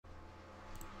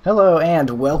Hello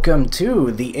and welcome to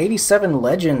the 87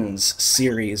 Legends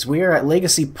series. We are at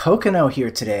Legacy Pocono here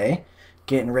today,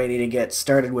 getting ready to get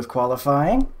started with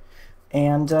qualifying.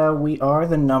 And we are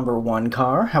the #1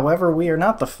 car. However, we are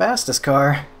not the fastest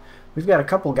car. We've got a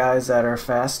couple guys that are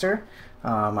faster.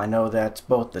 I know that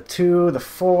both the 2, the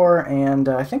 4, and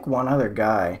I think one other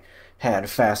guy had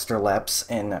faster laps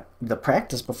in the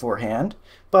practice beforehand.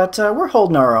 But we're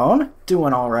holding our own,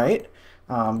 doing all right.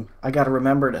 I got to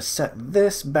remember to set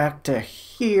this back to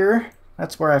here.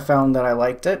 That's where I found that I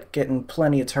liked it. Getting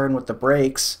plenty of turn with the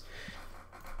brakes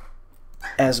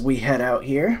as we head out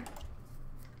here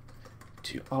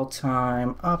to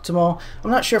all-time optimal.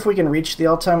 I'm not sure if we can reach the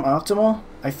all-time optimal.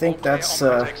 I think that's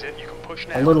a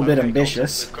little bit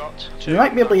ambitious. We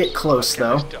might be able to get close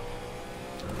though.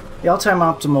 The all-time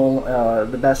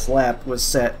optimal, the best lap was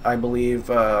set, I believe,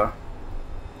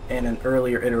 in an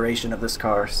earlier iteration of this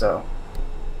car, so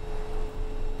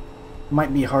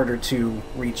might be harder to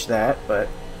reach that, but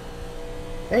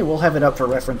hey, we'll have it up for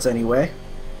reference anyway.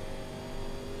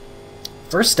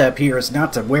 First step here is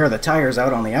not to wear the tires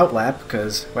out on the outlap,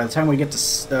 because by the time we get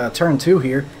to turn 2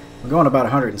 here, we're going about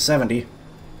 170.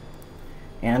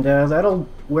 And that'll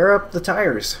wear up the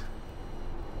tires.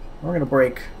 We're going to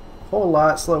brake a whole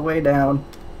lot, slow way down,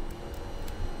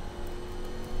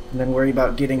 and then worry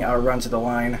about getting our run to the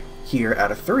line here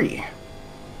out of 3.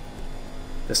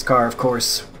 This car, of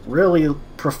course, really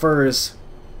prefers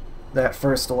that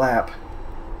first lap,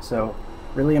 so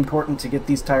really important to get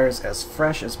these tires as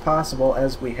fresh as possible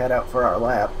as we head out for our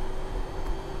lap.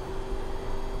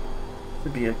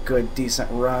 Should be a good, decent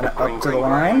run up to the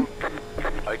line.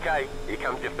 Okay, here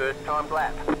comes your first time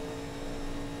lap.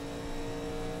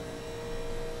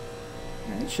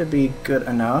 It should be good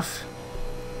enough.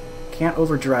 Can't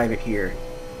overdrive it here.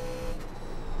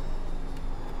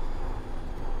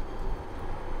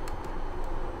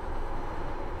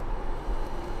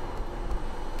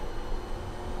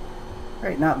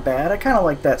 Alright, not bad. I kind of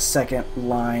like that second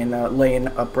line lane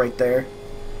up right there.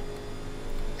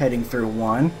 Heading through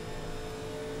 1.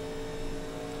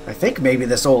 I think maybe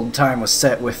this old time was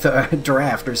set with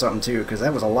draft or something too, because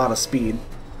that was a lot of speed.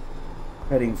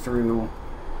 Heading through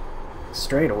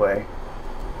straightaway.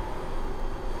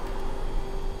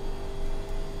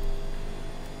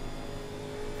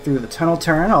 Through the tunnel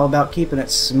turn, all about keeping it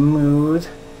smooth.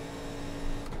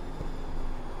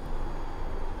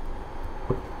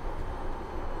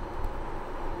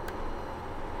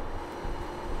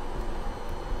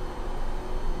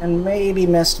 And maybe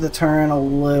missed the turn a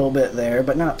little bit there,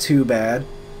 but not too bad.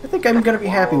 I think I'm going to be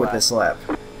happy with this lap.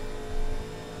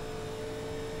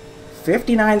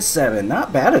 59.7,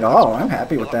 not bad at all. I'm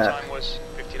happy with that.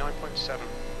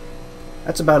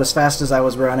 That's about as fast as I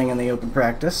was running in the open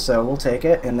practice, so we'll take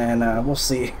it, and then we'll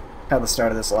see how the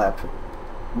start of this lap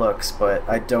looks, but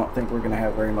I don't think we're going to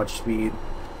have very much speed.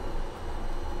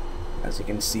 As you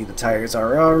can see, the tires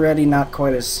are already not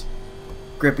quite as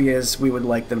grippy as we would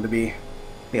like them to be.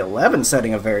 The 11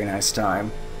 setting a very nice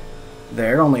time.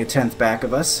 They're only a 10th back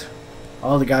of us.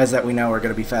 All the guys that we know are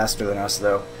going to be faster than us,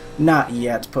 though. Not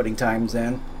yet putting times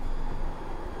in.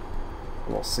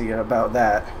 We'll see about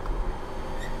that.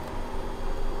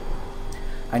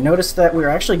 I noticed that we were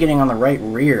actually getting on the right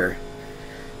rear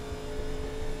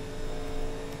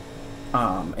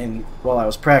while I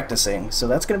was practicing, so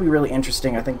that's going to be really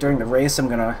interesting. I think during the race I'm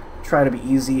going to try to be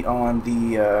easy on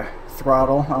the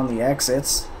throttle on the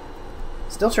exits.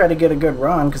 Still try to get a good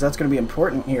run, because that's going to be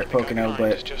important here at Pocono,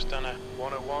 but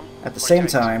at the same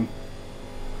time,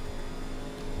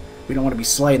 we don't want to be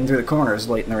sliding through the corners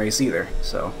late in the race either,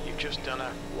 so. You've just done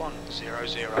a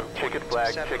 1:00. Checkered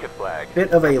flag, checkered flag.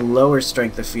 Bit of a lower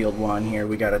strength of field 1 here.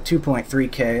 We got a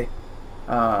 2.3K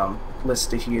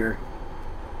listed here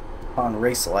on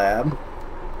Race Lab.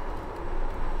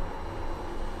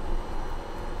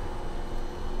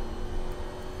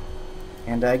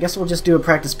 And I guess we'll just do a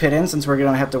practice pit in, since we're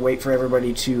going to have to wait for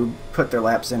everybody to put their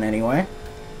laps in anyway.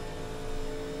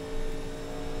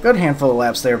 Good handful of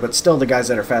laps there, but still the guys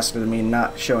that are faster than me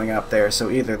not showing up there, so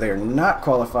either they're not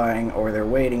qualifying or they're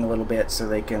waiting a little bit so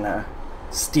they can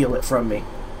steal it from me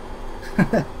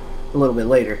a little bit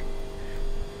later.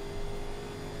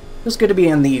 It's good to be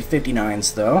in the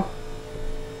 59s though.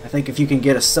 I think if you can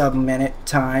get a sub-minute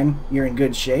time, you're in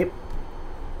good shape.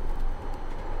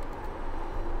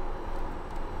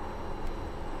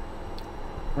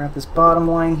 We're at this bottom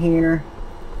line here.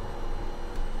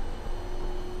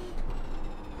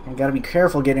 And gotta be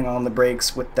careful getting on the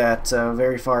brakes with that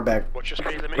very far back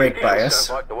brake bias.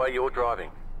 Like the way you're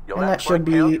driving. And that should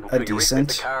be a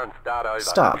decent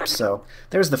stop. So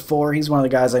there's the 4. He's one of the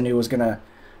guys I knew was gonna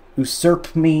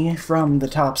usurp me from the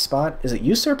top spot. Is it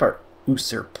usurp or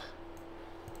Usurp.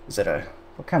 Is it a...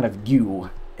 what kind of U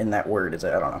in that word is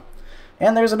it? I don't know.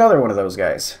 And there's another one of those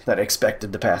guys that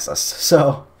expected to pass us.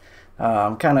 So,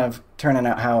 kind of turning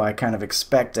out how I kind of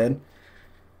expected.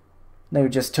 They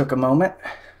just took a moment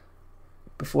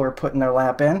before putting their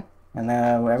lap in. And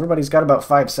everybody's got about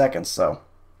 5 seconds, so...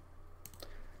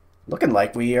 looking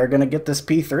like we are going to get this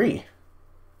P3.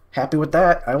 Happy with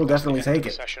that. I will definitely take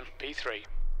it. Session P3.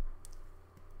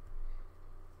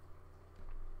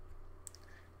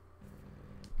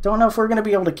 Don't know if we're going to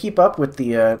be able to keep up with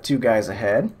the 2 guys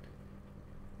ahead.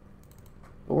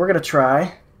 But we're going to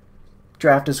try.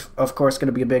 Draft is, of course, going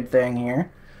to be a big thing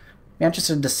here. I'm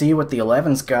interested to see what the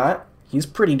 11's got. He's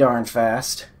pretty darn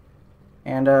fast.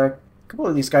 And a couple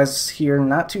of these guys here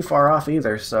not too far off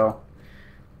either, so...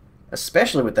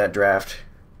 especially with that draft,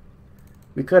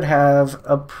 we could have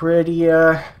a pretty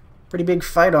big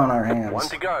fight on our hands. 1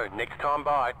 to go. Next time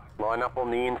by. Line up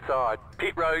on the inside.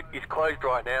 Pit road is closed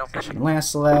right now.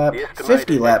 Last lap.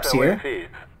 50 laps here.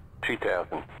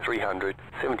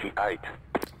 2,378.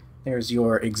 There's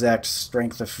your exact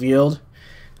strength of field.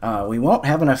 We won't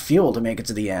have enough fuel to make it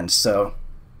to the end, so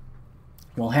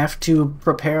we'll have to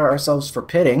prepare ourselves for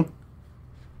pitting.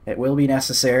 It will be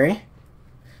necessary,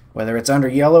 whether it's under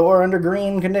yellow or under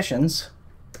green conditions.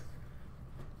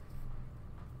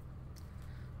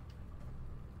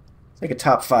 I think a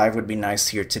top 5 would be nice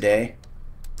here today.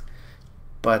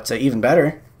 But even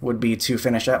better would be to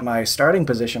finish at my starting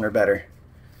position or better.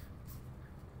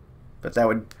 But that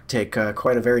would take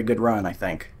quite a very good run, I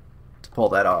think, to pull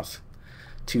that off.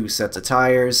 2 sets of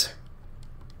tires.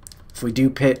 If we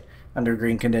do pit under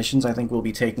green conditions, I think we'll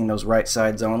be taking those right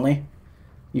sides only.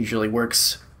 Usually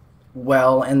works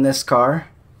well in this car.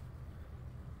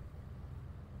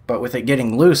 But with it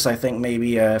getting loose, I think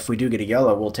maybe if we do get a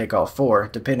yellow, we'll take all 4,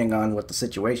 depending on what the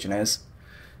situation is.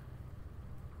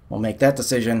 We'll make that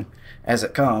decision as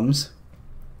it comes.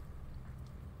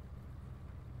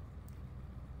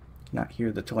 Not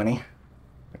hear the 20.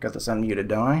 I got this unmuted,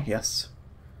 don't I? Yes.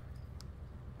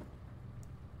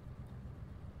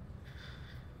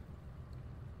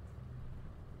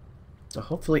 So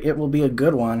hopefully it will be a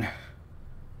good one.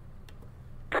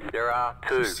 There are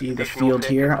 2. See the field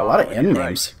here. A lot of M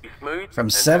names. From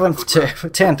 7th to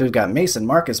 10th, we've got Mason,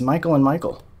 Marcus, Michael, and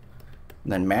Michael.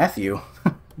 And then Matthew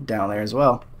down there as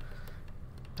well.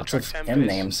 Lots of M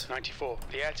names. 94.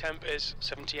 The air temp is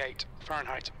 78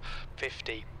 Fahrenheit.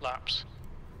 50 laps.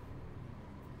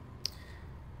 I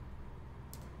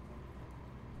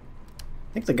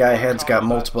think the guy ahead's got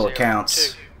multiple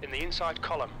accounts. In the inside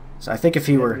column. So I think if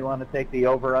he were... You want to take the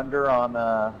over-under on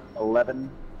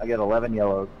 11? I get 11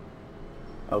 yellows.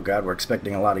 Oh god, we're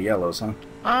expecting a lot of yellows, huh?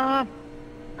 I'm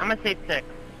gonna say 6.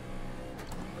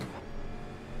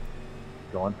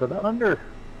 Going for the under.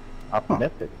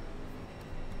 Optimistic.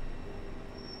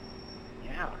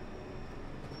 Yeah.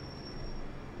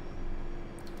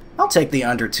 I'll take the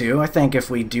under 2. I think if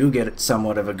we do get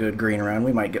somewhat of a good green run,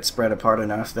 we might get spread apart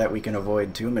enough that we can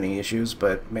avoid too many issues,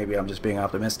 but maybe I'm just being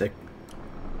optimistic.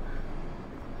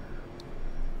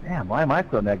 Damn, why am I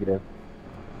so negative?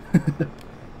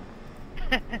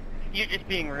 You're just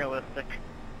being realistic.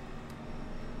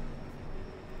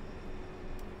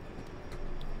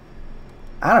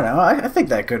 I don't know. I think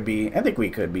that could be... I think we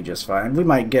could be just fine. We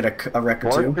might get a wreck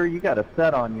or 2. Forster, you got a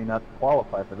set on you not to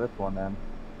qualify for this one, then.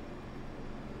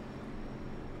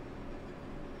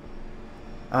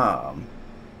 I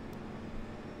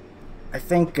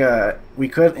think we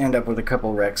could end up with a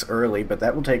couple wrecks early, but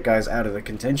that will take guys out of the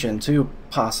contention too,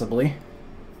 possibly.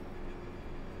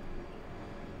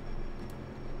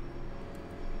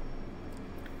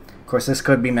 Of course, this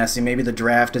could be messy. Maybe the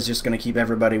draft is just going to keep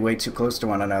everybody way too close to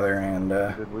one another, and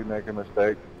Did we make a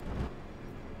mistake?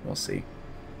 we'll see.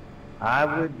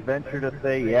 I would venture to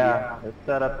say, yeah, this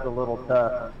setup's a little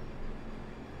tough.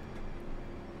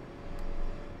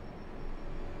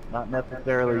 Not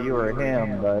necessarily you or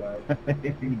him, but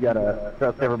you gotta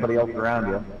trust everybody else around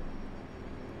you.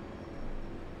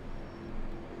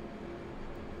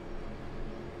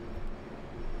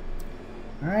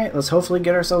 Alright, let's hopefully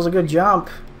get ourselves a good jump.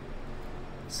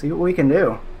 See what we can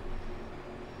do.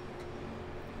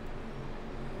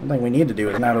 One thing we need to do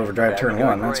is not overdrive turn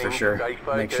 1, that's for sure.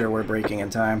 Make sure we're braking in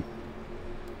time.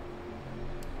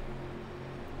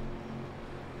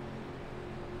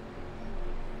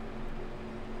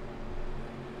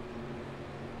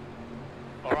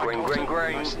 Green, green,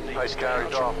 green. Post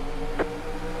carriage off.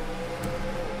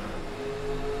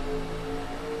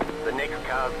 The next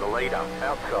car's the leader,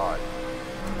 outside.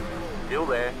 Still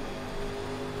there.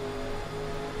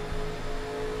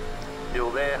 Still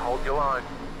there, hold your line.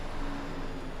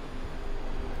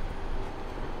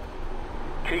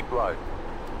 Keep low.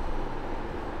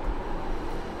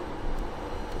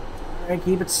 Alright,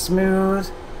 keep it smooth.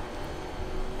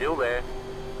 Still there.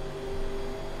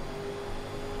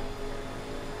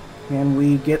 Can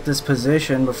we get this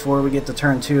position before we get to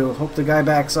turn 2? Hope the guy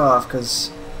backs off,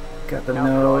 because got the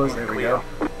nose. There we go.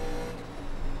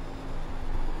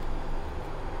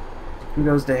 Who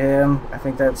goes to him? I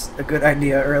think that's a good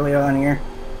idea early on here.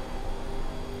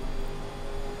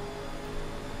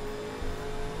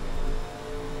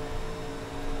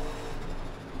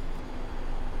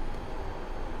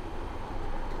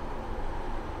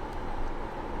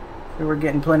 So we're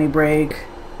getting plenty brake.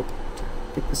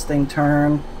 Get this thing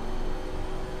turned.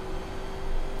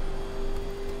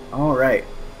 Alright.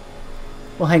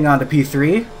 We'll hang on to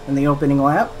P3 in the opening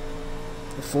lap.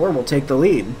 The 4 will take the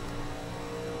lead.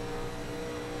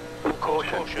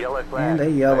 Caution, yellow flag. And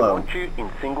a yellow. They want you in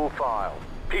single file.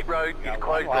 Pit road is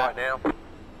closed right now.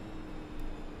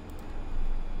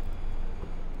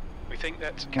 We think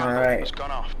that Campbell Alright. has gone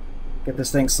off. Get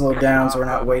this thing slowed down so we're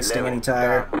not wasting any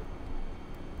tire.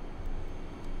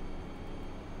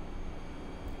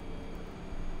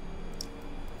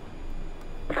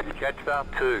 Catch up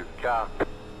 2, car.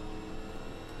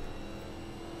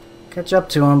 Catch up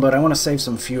to him, but I want to save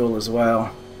some fuel as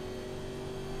well.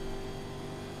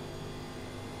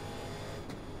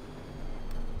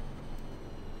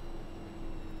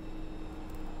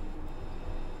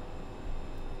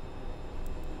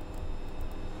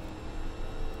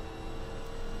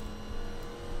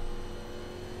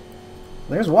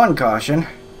 There's one caution.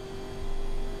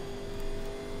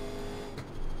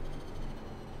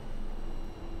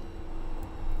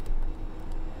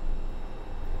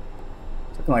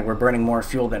 Looking like we're burning more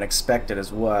fuel than expected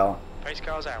as well. Pace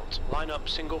cars out. Line up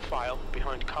single file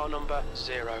behind car number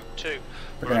 02.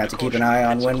 We're gonna have to keep an eye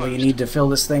on when we need to fill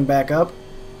this thing back up.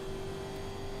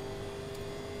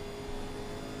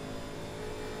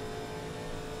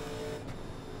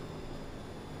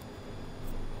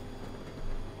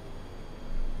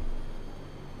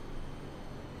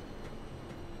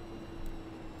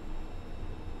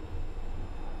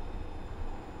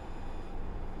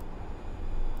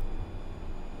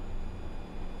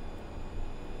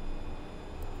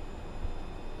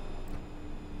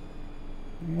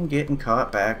 And getting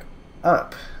caught back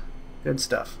up. Good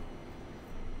stuff.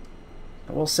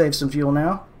 We'll save some fuel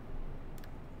now.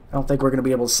 I don't think we're going to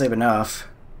be able to save enough,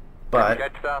 but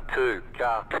Catch up 2,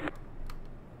 car.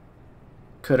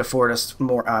 could afford us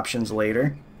more options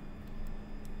later.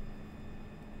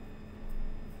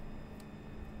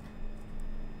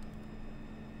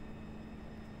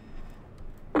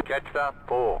 Catch up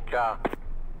 4, car.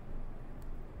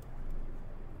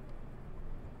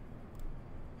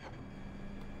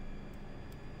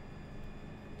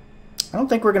 I don't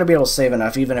think we're going to be able to save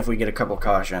enough even if we get a couple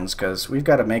cautions, because we've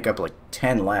got to make up like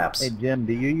 10 laps. Hey Jim,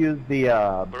 do you use the We're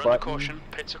under button caution.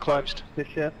 Pits are clutch closed. to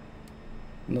shift?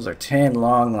 And those are 10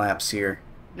 long laps here.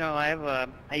 No, I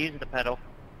use the pedal.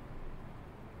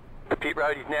 The pit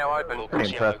road is now open. Cool.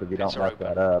 Pretty impressive you don't mess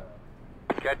that up.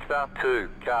 Catch up 2,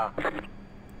 car.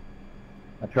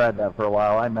 I tried that for a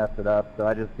while. I messed it up, so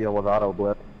I just deal with auto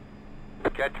blip.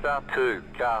 Catch up 2,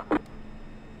 car.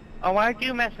 Oh, I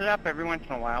do mess it up every once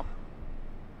in a while.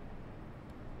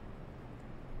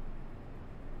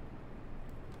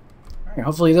 Alright,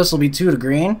 hopefully this will be 2 to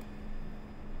green.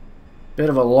 Bit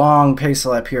of a long pace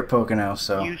lap here at Pocono,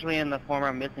 so Usually in the form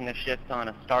of missing a shift on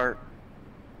a start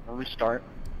or restart.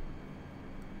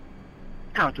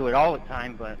 I don't do it all the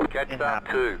time, but Catch it up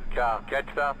happens. 2, car.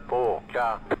 Catch up 4,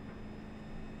 car.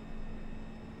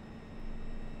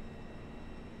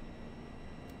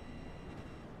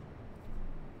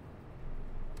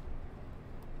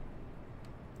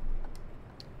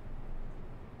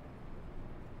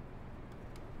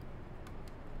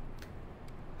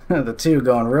 the 2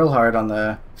 going real hard on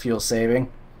the fuel saving.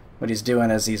 What he's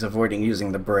doing is he's avoiding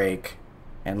using the brake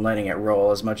and letting it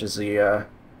roll as much as he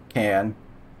can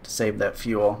to save that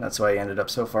fuel. That's why he ended up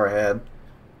so far ahead.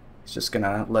 He's just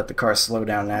gonna let the car slow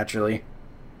down naturally.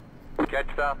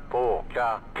 Catch up 4,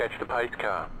 car. Catch the pace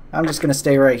car. I'm just gonna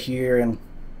stay right here and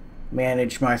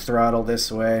manage my throttle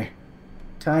this way.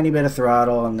 Tiny bit of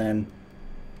throttle and then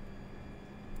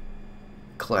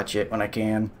clutch it when I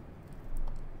can.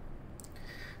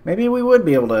 Maybe we would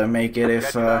be able to make it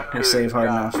if we save hard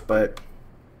enough, but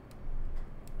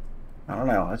I don't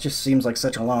know. It just seems like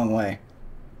such a long way.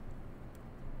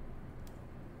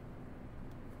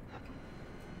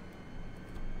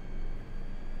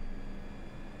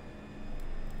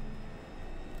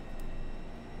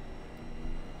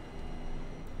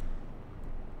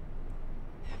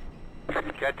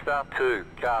 Catch up 2,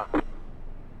 car.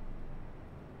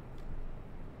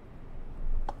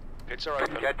 Lights are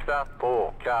open. Jetstar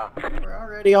 4, car. We're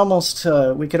already almost,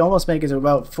 we could almost make it to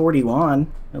about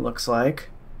 41, it looks like,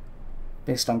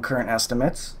 based on current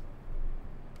estimates.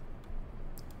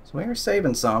 So we are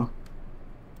saving some.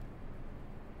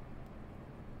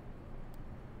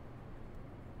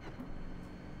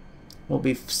 We'll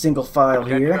be single file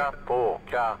here. Jetstar 4,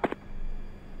 car.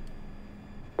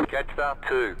 Jetstar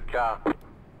 2, car.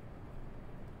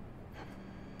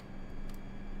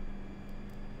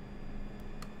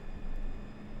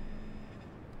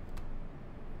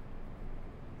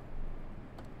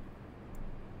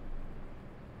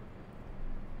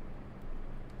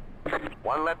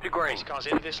 One lap to green. Pace car's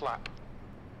in this lap.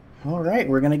 Alright,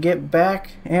 we're going to get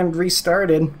back and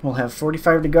restarted. We'll have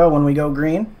 45 to go when we go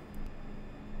green.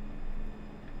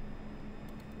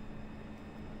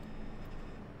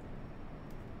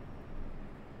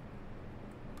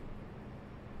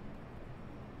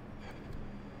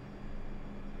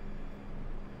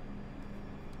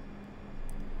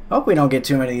 Hope we don't get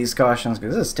too many of these cautions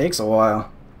because this takes a while.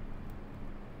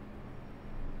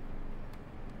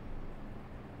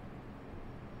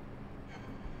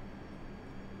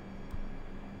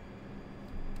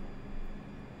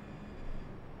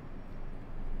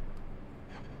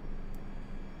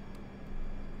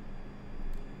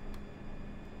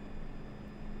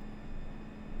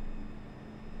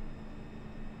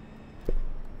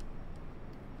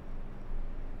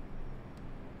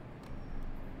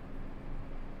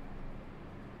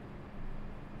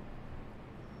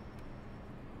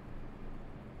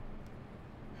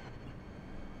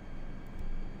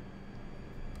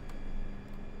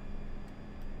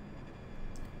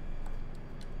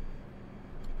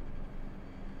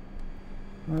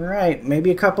 Alright,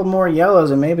 maybe a couple more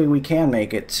yellows and maybe we can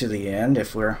make it to the end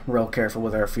if we're real careful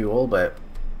with our fuel, but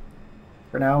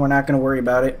for now we're not going to worry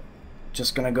about it.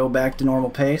 Just going to go back to normal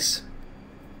pace.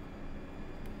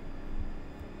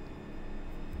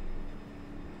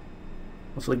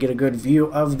 Hopefully get a good view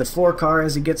of the 4 car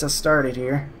as he gets us started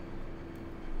here.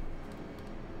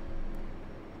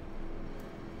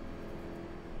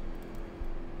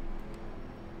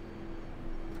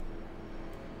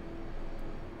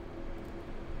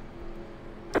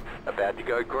 About to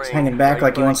go green. He's hanging back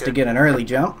like he wants to get an early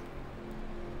jump.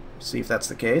 See if that's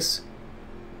the case.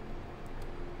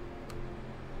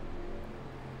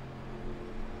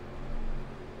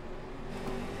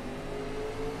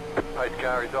 Pace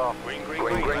car is off. Green, green,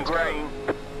 Green, green, green, let's go.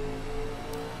 green.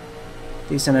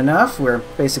 Decent enough. We're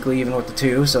basically even with the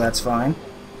 2, so that's fine.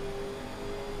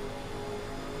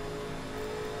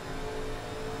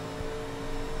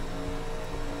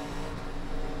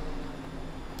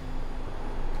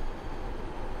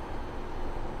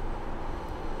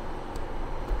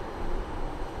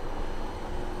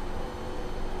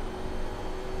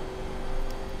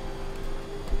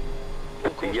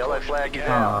 The yellow flag is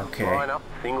Oh, out. okay. Line up,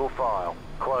 single file.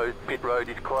 Closed. Pit road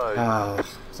is closed. Oh,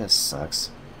 this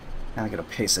sucks. Now I gotta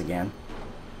pace again.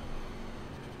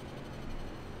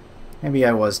 Maybe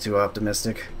I was too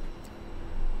optimistic.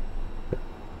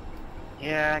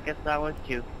 Yeah, I guess I was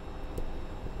too.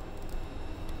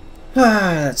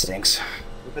 Ah, that stinks.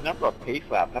 With the number of pace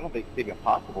laps, I don't think it's even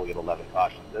possible to get 11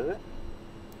 cautions, is it?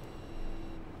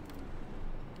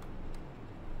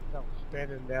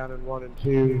 Standing down in 1 and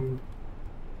 2.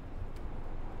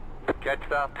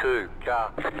 Jetstar 2,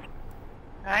 car.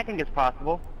 I think it's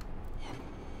possible.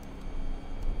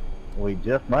 We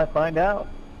just might find out.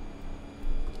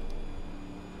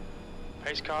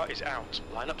 Pace car is out.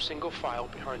 Line up single file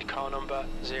behind car number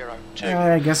 02.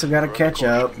 I guess I've got to Road catch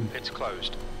up. caution. It's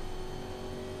closed.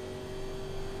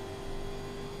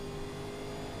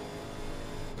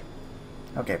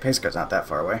 Okay, pace car's not that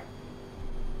far away.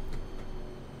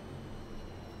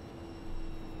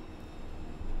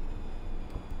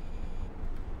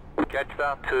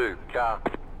 Jetstar 2, car.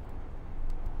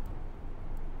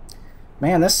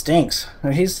 Man, this stinks.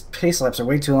 These pace laps are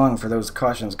way too long for those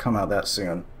cautions to come out that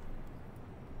soon.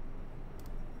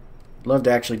 Love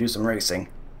to actually do some racing.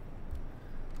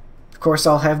 Of course,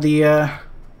 I'll have the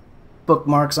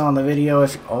bookmarks on the video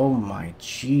if... Oh my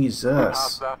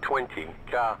Jesus. Jetstar 20,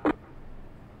 car.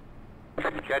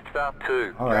 Jetstar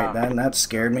 2, Alright car. then, that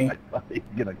scared me. I thought he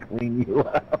was gonna clean you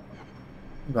up.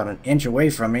 About an inch away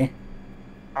from me.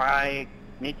 Alright,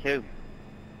 me too.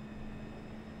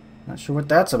 Not sure what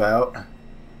that's about.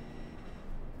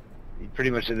 He pretty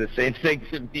much did the same thing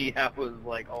to me. I was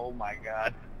like, oh my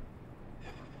god.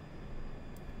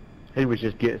 He was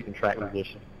just getting some track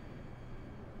position.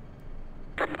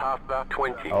 Jetstar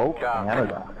 20, Oh, car.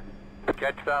 Canada.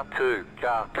 Jetstar 2,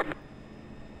 car. Not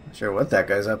sure what that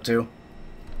guy's up to.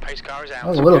 Pace car is out. That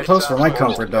was a little close for my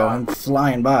comfort though. I'm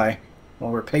flying by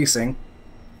while we're pacing.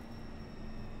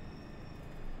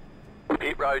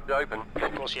 road's open.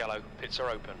 Of course, yellow. Pits are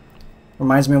open.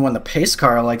 Reminds me of when the pace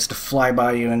car likes to fly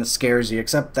by you and it scares you,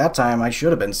 except that time I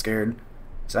should have been scared.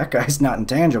 'Cause that guy's not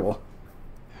intangible.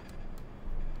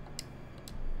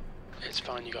 It's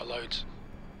fine, you got loads.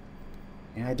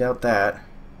 Yeah, I doubt that.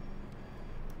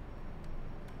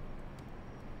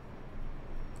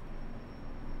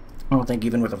 I don't think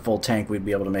even with a full tank we'd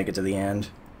be able to make it to the end.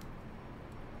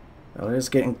 Well, it is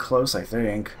getting close, I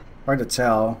think. Hard to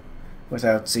tell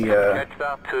without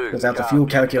the fuel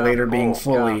calculator being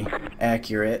fully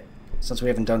accurate, since we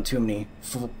haven't done too many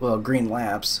green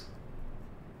laps.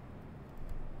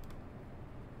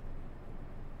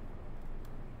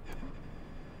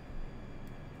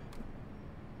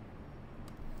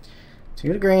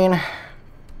 Two to green.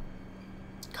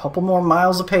 Couple more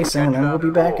miles of pacing, and then we'll be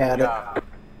back at it.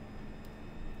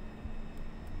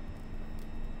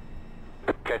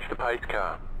 Catch the pace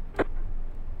car.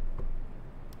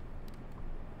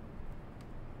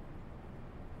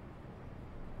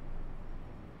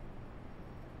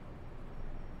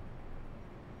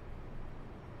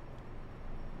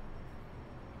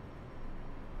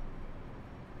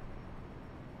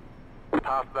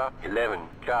 Pass the 11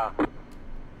 car.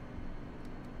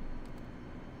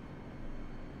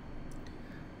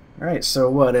 Alright, so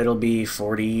what, it'll be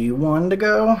 41 to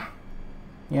go?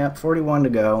 Yep, 41 to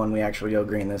go, and we actually go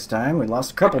green this time. We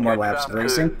lost a couple more laps of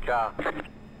racing.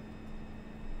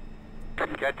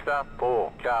 Catch the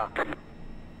 4 car.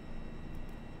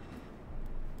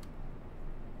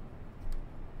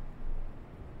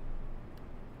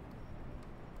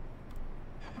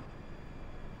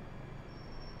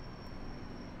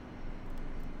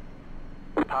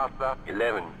 Pass the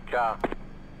 11 car.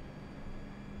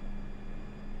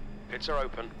 Pits are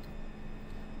open.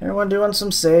 Everyone doing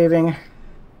some saving.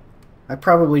 I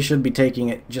probably should be taking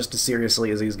it just as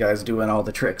seriously as these guys doing all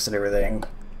the tricks and everything,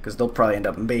 because they'll probably end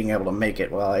up being able to make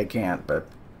it while I can't, but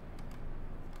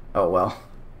oh well.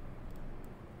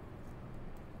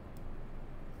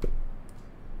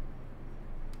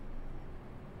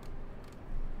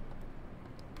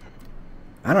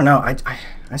 I don't know,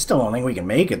 I still don't think we can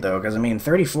make it though, because I mean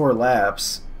 34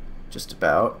 laps, just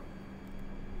about.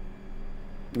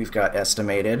 We've got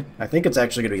estimated. I think it's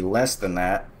actually going to be less than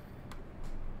that.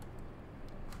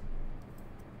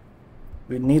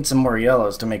 We'd need some more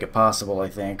yellows to make it possible, I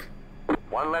think.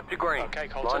 1 lap to green. Okay,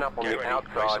 Colton, Line up on get the ready.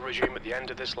 Race outside. will resume at the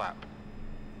end of this lap.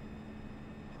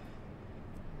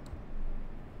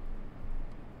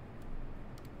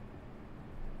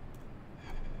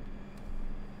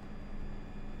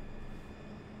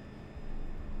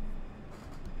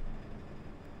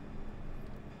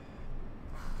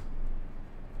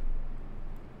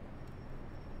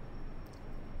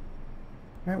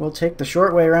 Alright, we'll take the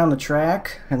short way around the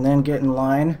track and then get in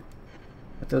line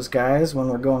with those guys when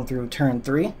we're going through turn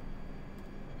 3.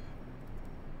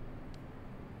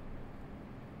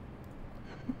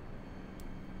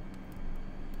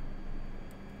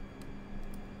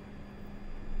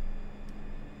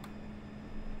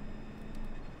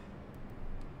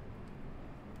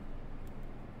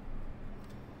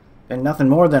 Been nothing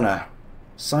more than a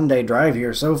Sunday drive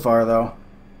here so far, though.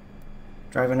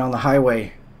 Driving on the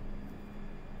highway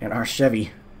in our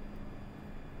Chevy.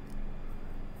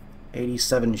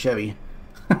 87 Chevy.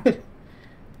 About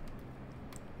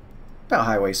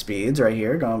highway speeds right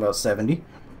here, going about 70.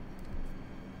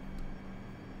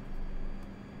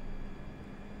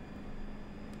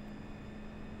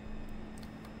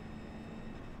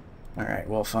 Alright,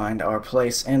 we'll find our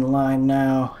place in line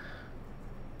now.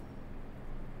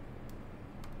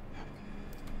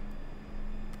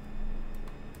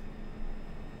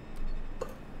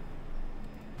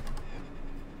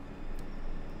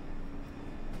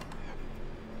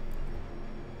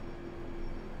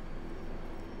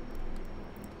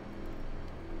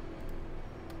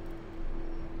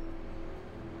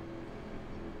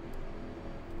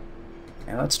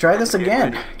 And let's try this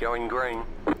again. Going green.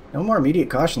 No more immediate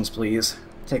cautions, please.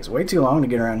 It takes way too long to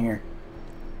get around here.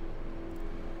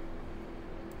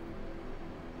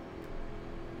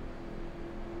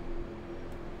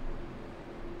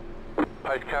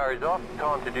 Post car is off.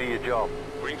 Time to do your job.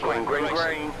 Green Green, flag, green,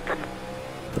 racing. green.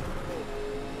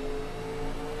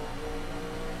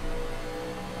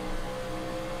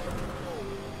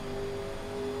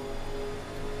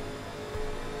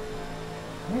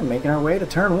 We're making our way to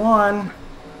turn 1.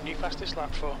 New fastest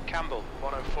lap for Campbell,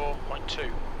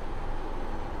 104.2.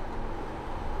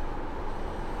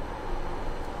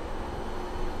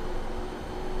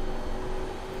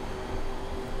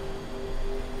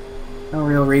 No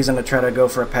real reason to try to go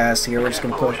for a pass here. We're just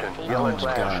gonna push. Caution, Oh yellow my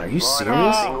flash. god, are you Line up,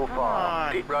 serious? Single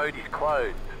file. Pit road is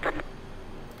closed.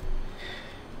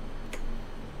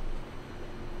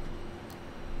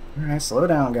 Alright, slow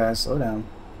down, guys. Slow down.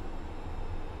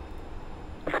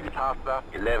 Pasta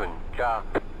 11 car.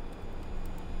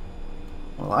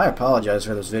 Well, I apologize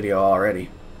for this video already.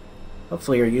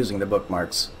 Hopefully you're using the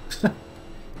bookmarks.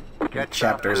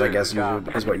 Chapters, I guess,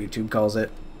 is what YouTube calls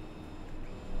it.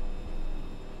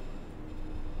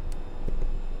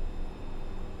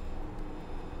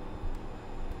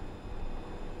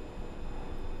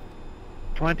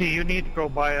 You need to go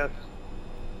by us.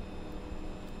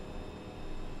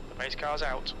 The pace car's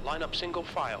out. Line up single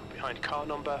file behind car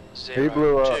number He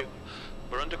blew up. 02.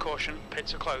 We're under caution.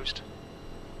 Pits are closed.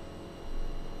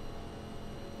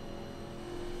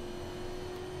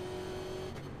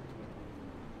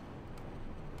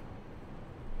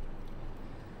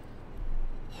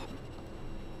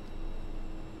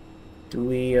 Do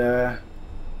we,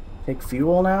 take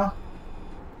fuel now?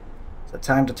 Is it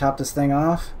time to top this thing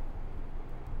off?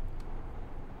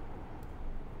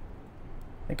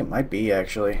 I think it might be,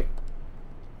 actually.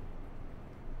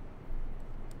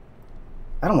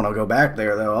 I don't want to go back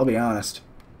there, though, I'll be honest.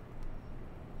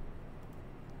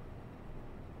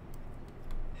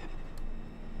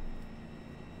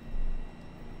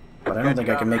 But I don't think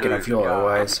I can make enough fuel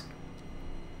otherwise.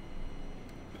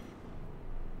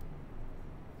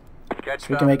 So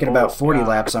we can make it about 40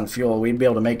 laps on fuel. We'd be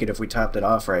able to make it if we topped it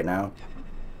off right now.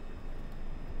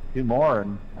 2 more,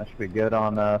 and I should be good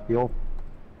on fuel.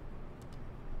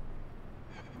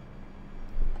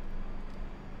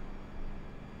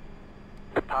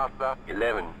 Pasta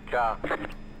 11 car. The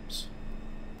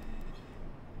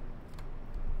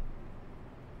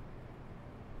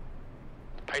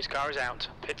pace car is out.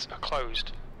 Pits are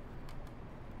closed.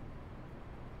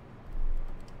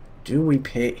 Do we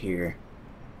pit here?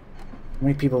 How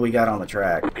many people we got on the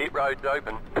track? Pit road's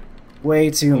open. Way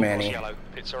too All many. yellow.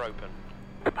 Pits are open.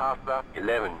 Pasta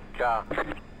 11 car.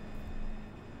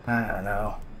 I don't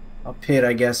know. I'll pit,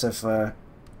 I guess, if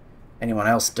anyone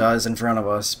else does in front of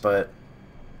us, but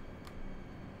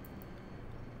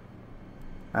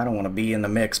I don't want to be in the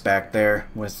mix back there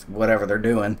with whatever they're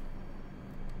doing.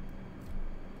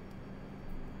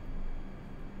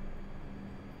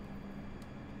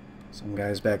 Some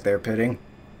guys back there pitting.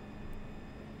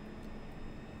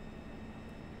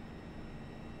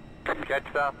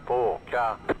 Catch the 4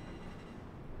 car.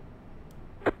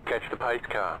 Catch the pace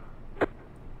car.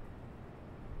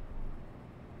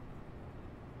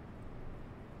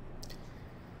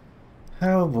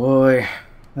 Oh boy.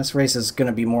 This race is going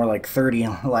to be more like 30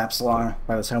 laps long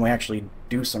by the time we actually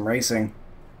do some racing.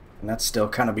 And that's still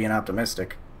kind of being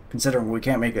optimistic, considering we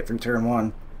can't make it through turn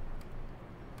 1.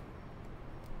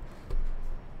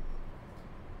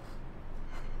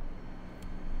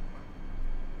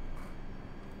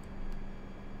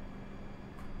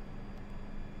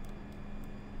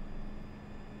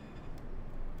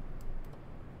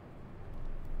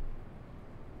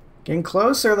 Getting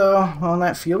closer though on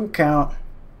that fuel count.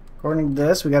 According to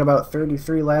this, we got about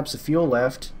 33 laps of fuel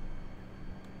left.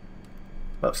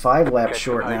 About 5 laps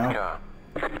short now.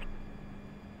 I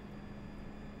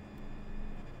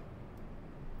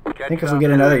think if we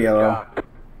get another yellow,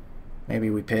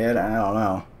 maybe we pit, I don't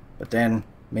know. But then,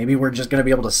 maybe we're just going to be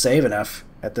able to save enough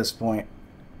at this point.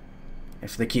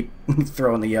 If they keep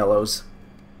throwing the yellows.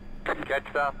 Catch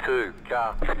the 2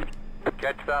 car.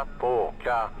 Catch the 4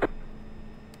 car.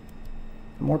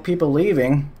 More people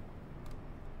leaving.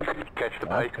 Catch the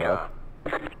pace car.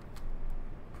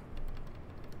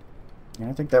 Yeah,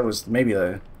 I think that was maybe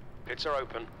the Pits are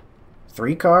open.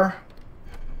 3 car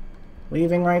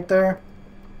leaving right there.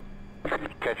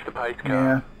 Catch the pace car.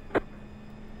 Yeah.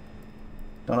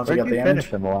 Don't know if Where'd you got you the finish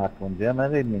image. in the last one, Jim? I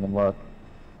didn't even look.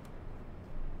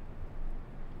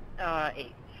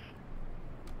 8.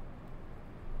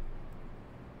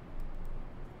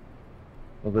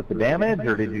 Was it the damage,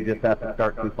 or did you just have to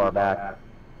start too far back?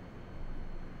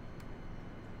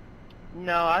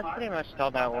 No, I pretty much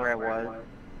stalled out where I was.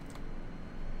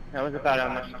 That was about how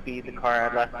much speed the car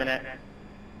had left in it.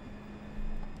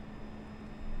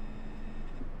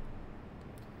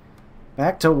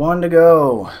 Back to 1 to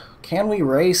go. Can we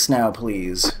race now,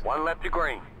 please? 1 lap to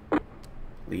green.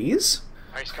 Please?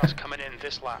 Pace car's coming in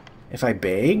this lap. If I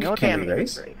beg, No can we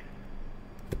damage. race?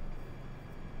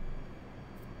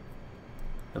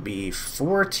 It'll be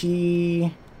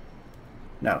 40...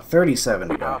 No, 37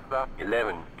 to go Pasta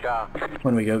 11 car.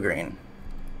 when we go green.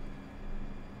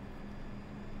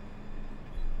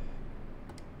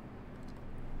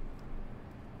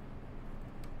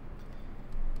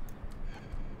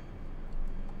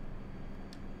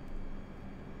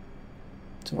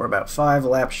 So we're about 5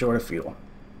 laps short of fuel.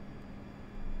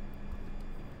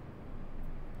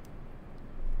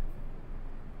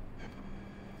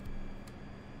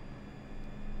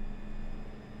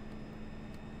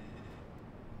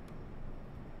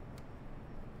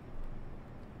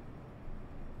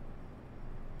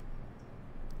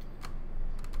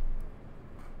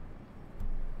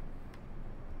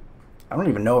 I don't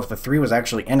even know if the 3 was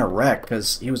actually in a wreck,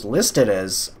 because he was listed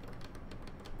as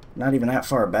not even that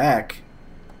far back.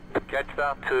 Catch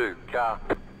up 2, car.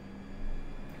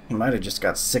 He might have just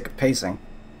got sick of pacing,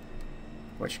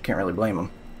 which you can't really blame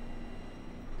him.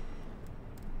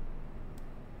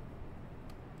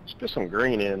 Let's put some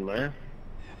green in, man.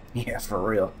 Yeah, for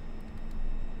real.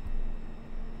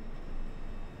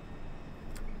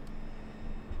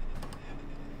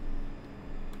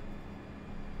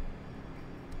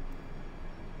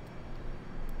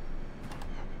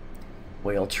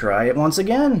 We'll try it once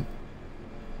again.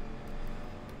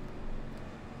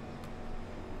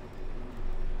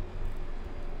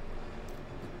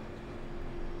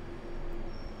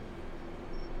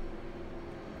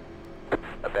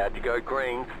 About to go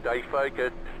green, stay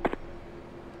focused.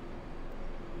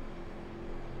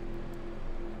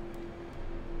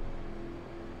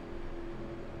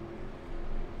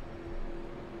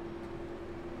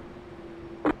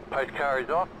 Post car is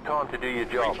off, time to do your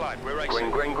job. Green flag, we're racing.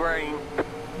 Green, green, green.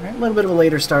 Alright, a little bit of a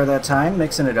later start that time,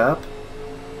 mixing it up.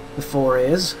 The 4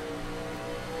 is.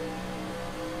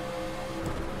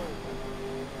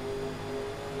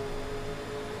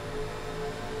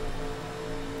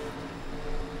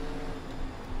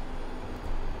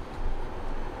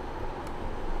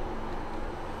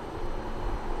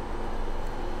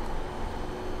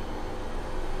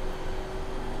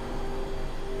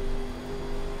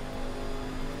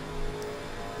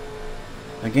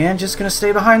 Again, just gonna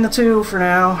stay behind the 2 for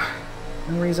now.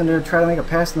 No reason to try to make a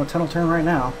pass in the tunnel turn right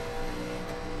now.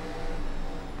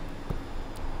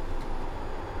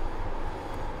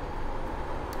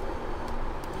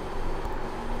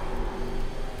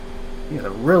 Yeah, a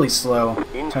really slow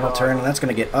tunnel turn, and that's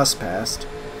gonna get us past.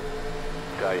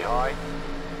 Stay high.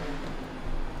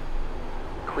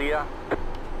 Clear.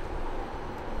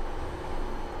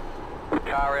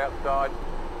 Car outside.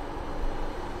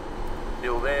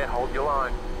 Still there, hold your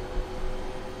line.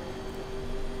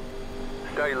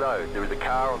 Stay low, there is a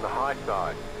car on the high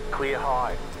side. Clear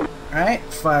high. Alright,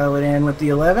 file it in with the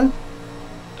 11.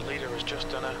 The leader has just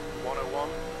done a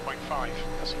 101.5.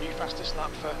 That's a new fastest lap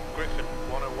for Griffin,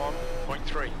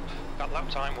 101.3. That lap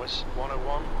time was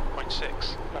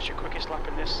 101.6. That's your quickest lap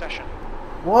in this session.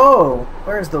 Whoa,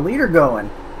 where's the leader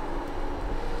going?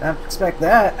 Didn't expect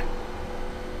that.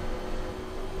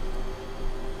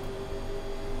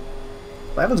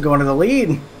 11's going to the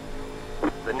lead.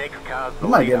 The next car's the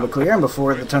We might be leader. able to clear him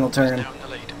before the tunnel turn. Down the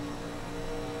lead.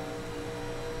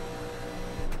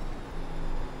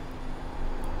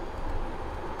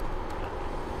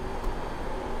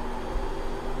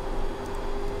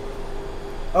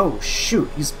 Oh shoot,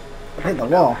 he's hitting the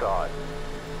wall. Outside.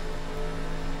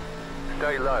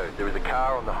 Stay low, there is a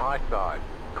car on the high side.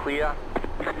 Clear.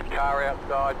 Car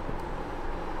outside.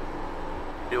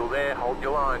 Still there, hold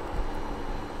your line.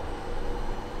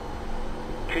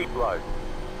 Keep low.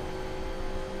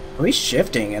 Oh, he's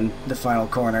shifting in the final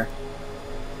corner.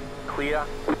 Clear.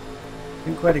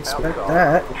 Didn't quite expect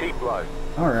Outside. that. Keep low.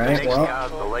 Alright, Next well,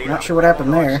 car's the leader. not sure what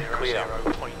happened there.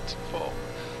 0.4.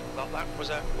 That lap was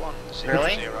at 100.4.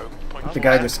 Really? The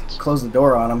guy just closed the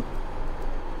door on him.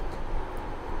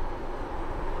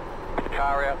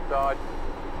 Car outside.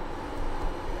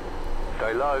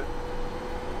 Stay low.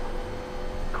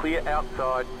 Clear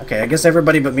outside. Okay, I guess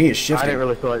everybody but me is I shifting. didn't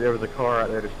really feel like there was a car out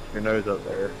there to stick your nose up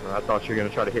there. I thought you were going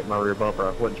to try to hit my rear bumper.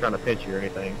 I wasn't trying to pinch you or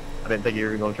anything. I didn't think you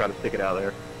were going to try to stick it out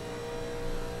there.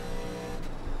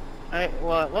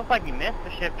 Well, it looked like you missed the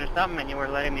shift or something, and you were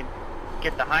letting me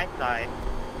get the high side.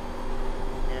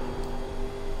 And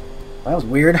That was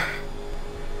weird.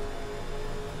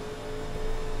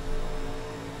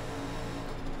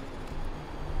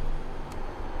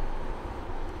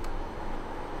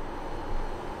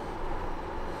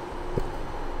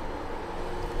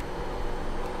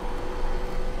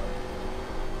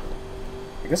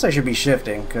 I guess I should be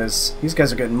shifting, because these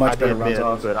guys are getting much better runs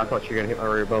off. But I thought you were going to hit my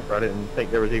rear bumper. I didn't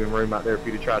think there was even room out there for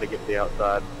you to try to get to the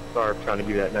outside. Sorry for trying to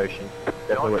give you that notion.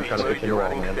 Definitely wasn't trying to push you You're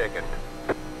wrong, running man. second.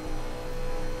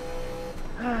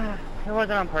 it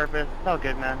wasn't on purpose. It's all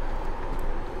good, man.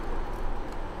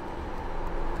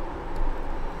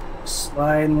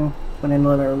 Sliding, went in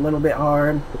a little bit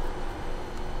hard.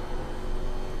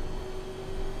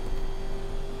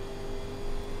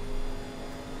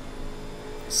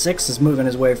 Six is moving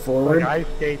his way forward. Like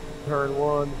ice skates, turn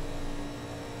 1.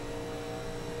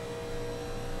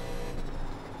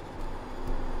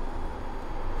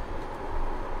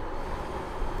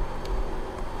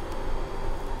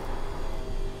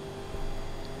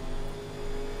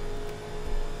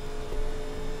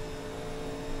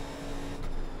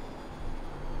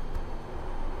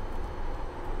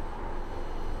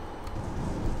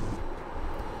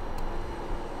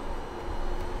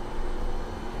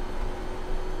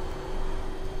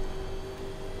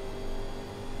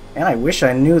 And I wish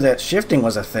I knew that shifting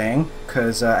was a thing,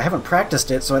 because I haven't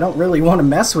practiced it, so I don't really want to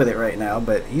mess with it right now,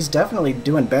 but he's definitely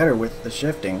doing better with the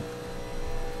shifting.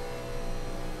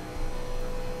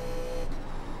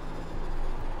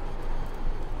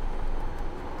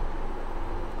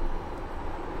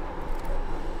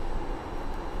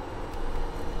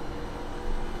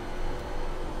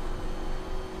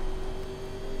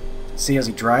 See as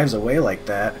he drives away like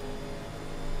that.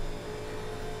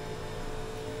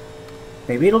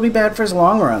 Maybe it'll be bad for his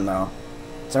long run, though.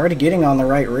 It's already getting on the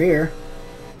right rear.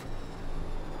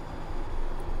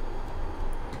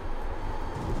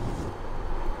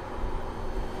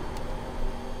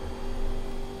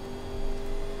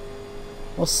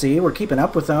 We'll see. We're keeping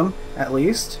up with them, at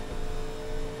least.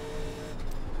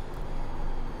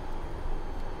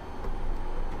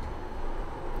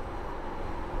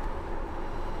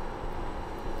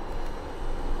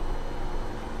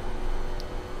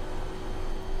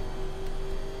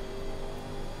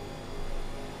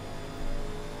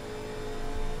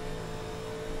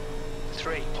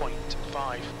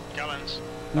 Gallons.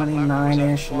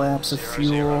 29-ish laps of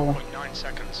fuel. 0.9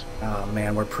 seconds. Oh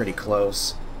man, we're pretty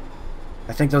close.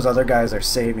 I think those other guys are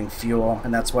saving fuel,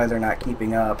 and that's why they're not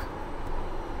keeping up.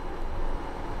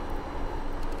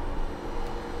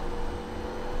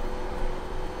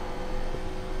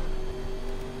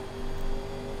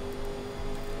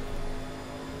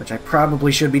 Which I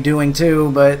probably should be doing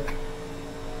too, but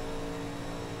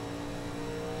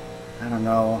I don't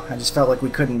know. I just felt like we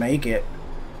couldn't make it.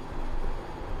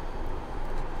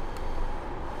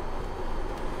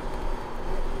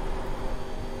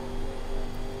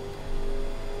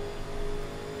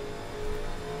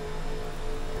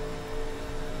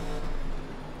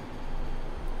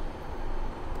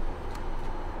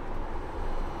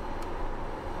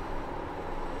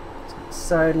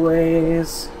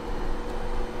 Sideways.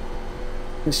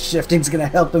 This shifting's gonna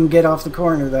help him get off the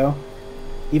corner, though.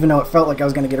 Even though it felt like I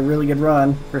was gonna get a really good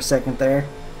run for a second there.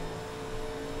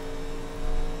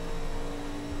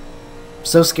 I'm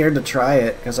so scared to try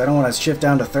it, because I don't want to shift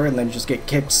down to third and then just get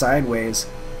kicked sideways.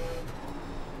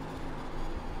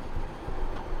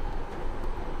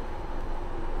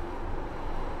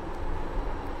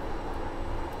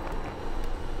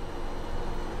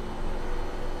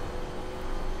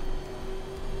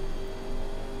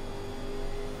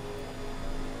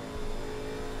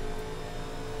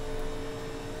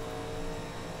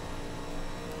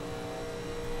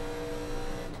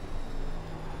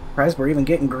 Surprised we're even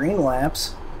getting green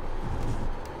laps.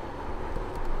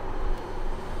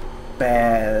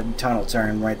 Bad tunnel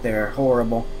turn right there.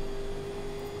 Horrible.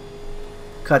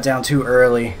 Cut down too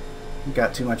early.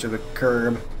 Got too much of the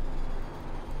curb.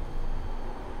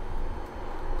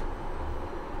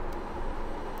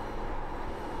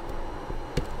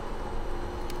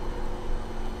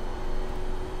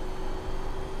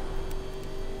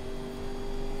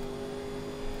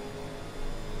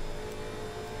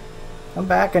 Come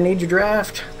back, I need your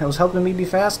draft. That was helping me be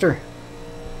faster.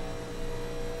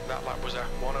 That lap was a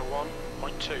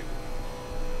 101.2.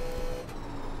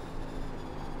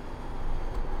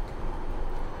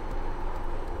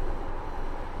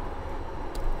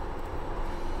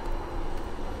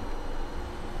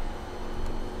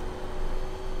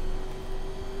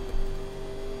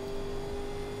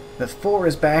 The 4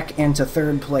 is back into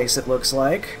third place, it looks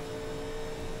like.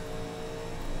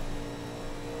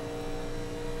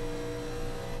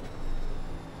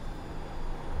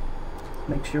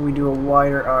 Make sure we do a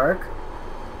wider arc.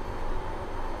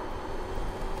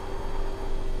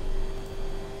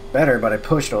 Better, but I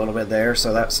pushed a little bit there,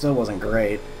 so that still wasn't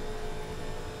great.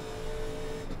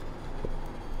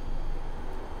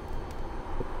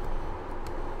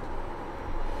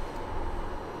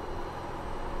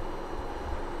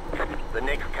 The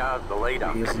next car's the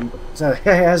leader. So he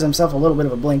has himself a little bit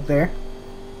of a blink there.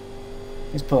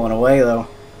 He's pulling away, though.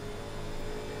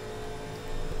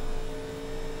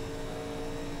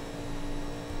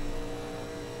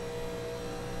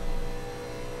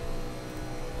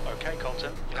 Okay,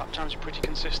 Colton. Lap times are pretty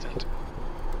consistent.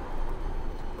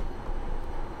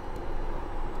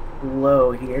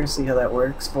 Low here, see how that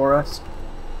works for us.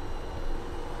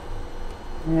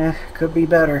 Yeah, could be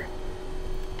better.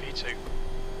 P2.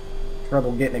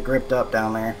 Trouble getting it gripped up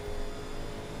down there.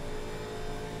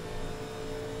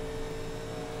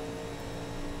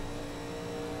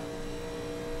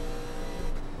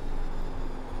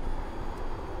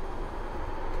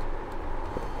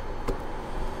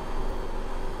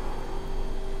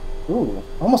 Ooh,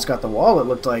 almost got the wall it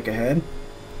looked like ahead.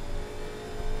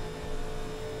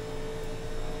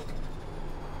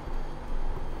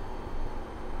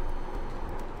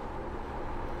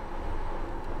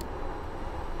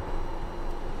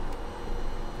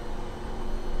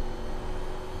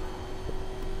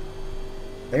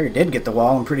 There, he did get the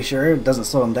wall, I'm pretty sure. It doesn't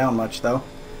slow him down much, though.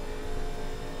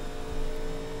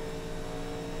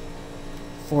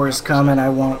 4 is coming. I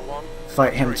won't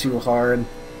fight him too hard.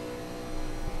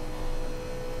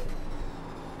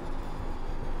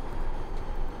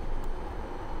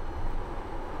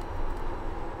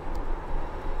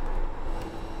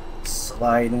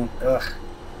 Sliding. Ugh.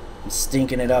 I'm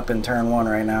stinking it up in turn 1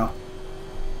 right now.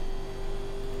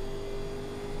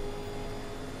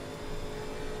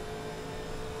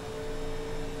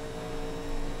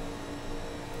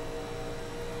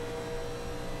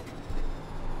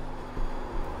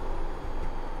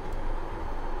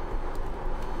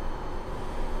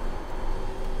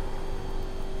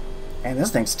 And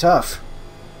this thing's tough,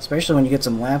 especially when you get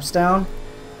some laps down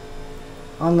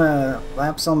on the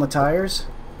laps on the tires.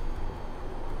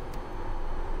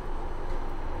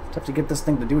 Tough to get this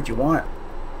thing to do what you want.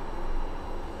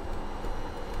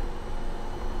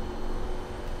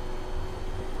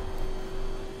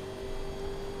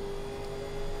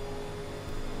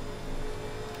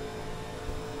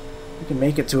 You can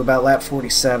make it to about lap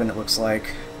 47, it looks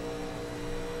like.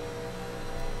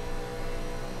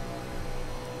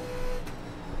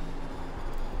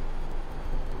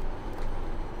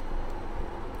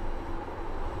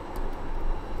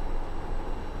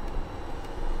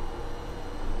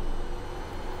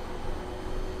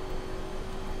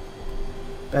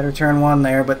 Better turn 1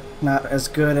 there, but not as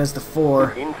good as the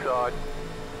 4. Inside.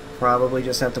 Probably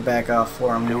just have to back off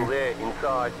for him Still here. there,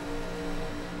 inside.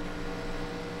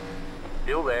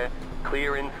 Still there,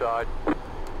 clear inside.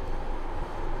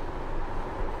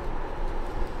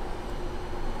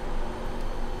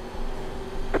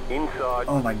 Inside.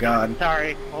 Oh my god.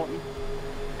 Sorry, Colton.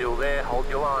 Still there, hold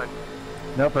your line.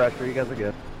 No pressure, you guys are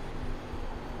good.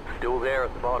 Still there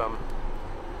at the bottom.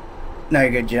 No,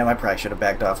 you're good, Jim. I probably should have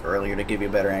backed off earlier to give you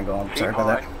a better angle. I'm sorry about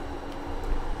that.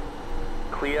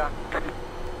 Clear.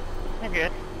 You're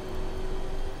good.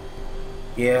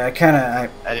 Yeah, I kind of...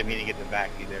 I didn't mean to get the back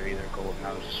either, Colton.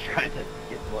 I was just trying to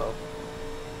get low.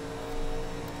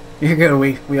 You're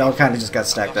good. We all kind of just got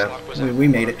stacked up. We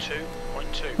made it.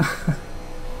 2.2.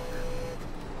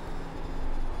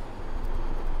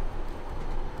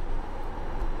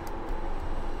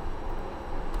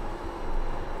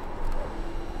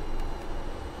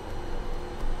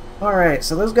 Alright,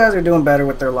 so those guys are doing better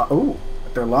with their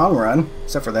with their long run,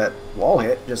 except for that wall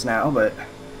hit just now, but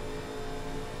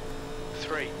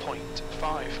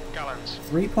 3.5 gallons.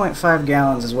 3.5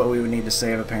 gallons is what we would need to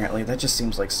save, apparently. That just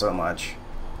seems like so much.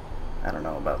 I don't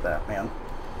know about that, man.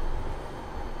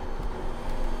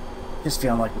 Just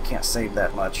feeling like we can't save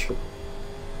that much.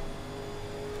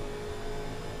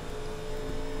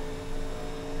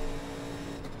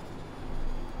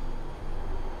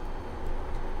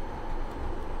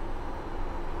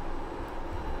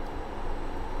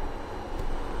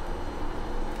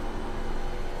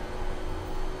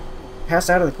 Pass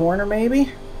out of the corner,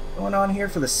 maybe? Going on here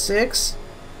for the 6?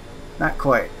 Not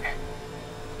quite.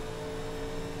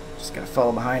 Just gonna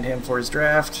follow behind him for his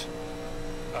draft.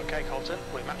 Okay, Colton,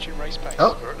 we're matching race pace.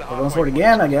 Oh, We're at the we're going for halfway it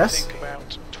again, point. I guess. Think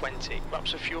about 20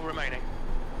 laps of fuel remaining.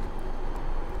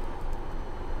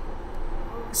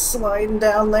 Sliding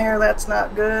down there, that's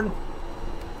not good.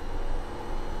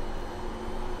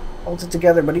 Holds it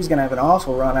together, but he's gonna have an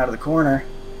awful run out of the corner.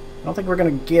 I don't think we're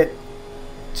gonna get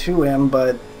to him,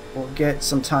 but we'll get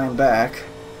some time back.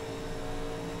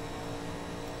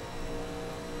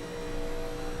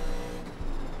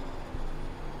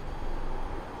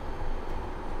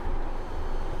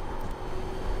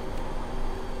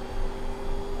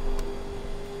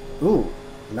 Ooh,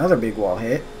 another big wall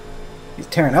hit. He's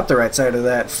tearing up the right side of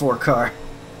that 4 car.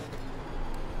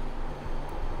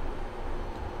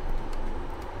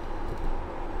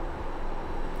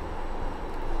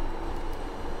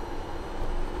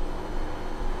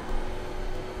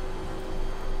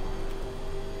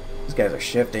 These guys are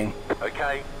shifting.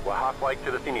 Okay, we're halfway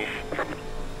to the finish.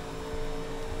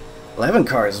 11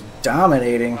 car is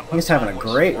dominating. He's having a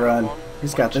great run.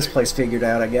 He's got this place figured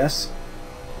out, I guess.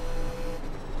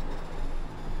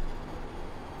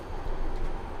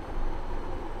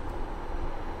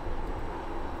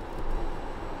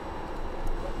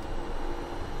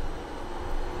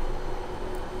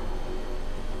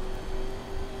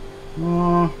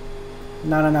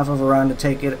 Not enough of a run to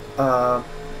take it on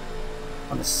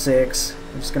the 6.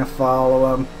 I'm just gonna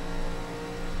follow him.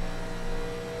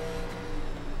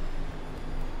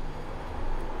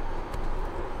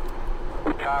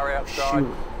 Car outside.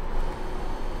 Shoot.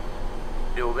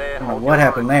 Still there. I don't know hold what your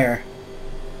happened line. there.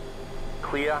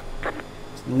 Clear.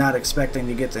 Not expecting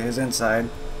to get to his inside.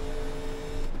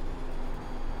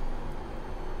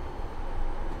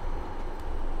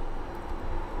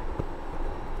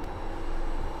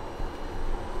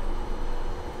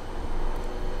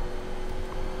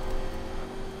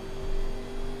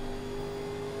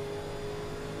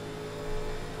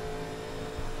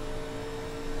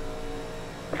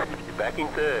 Back in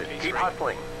third. Keep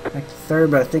hustling. Back to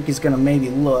third, but I think he's going to maybe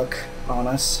look on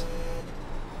us.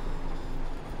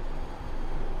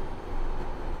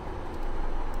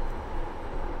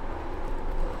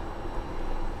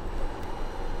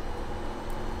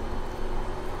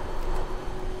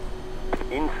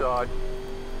 Inside.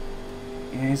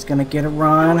 Yeah, he's going to get a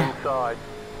run. Inside.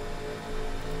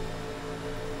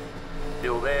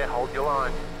 Still there. Hold your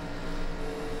line.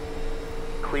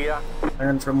 Clear.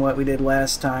 Learn from what we did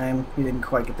last time. He didn't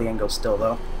quite get the angle still,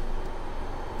 though.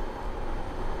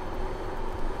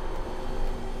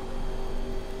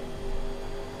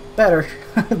 Better.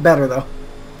 Better, though.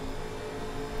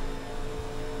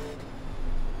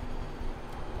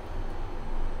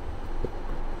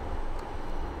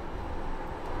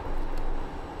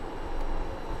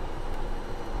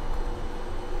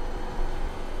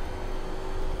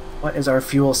 What is our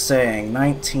fuel saying?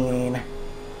 19.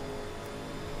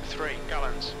 3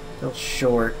 gallons. Still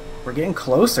short. We're getting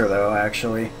closer, though,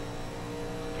 actually.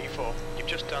 P4, you've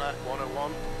just done a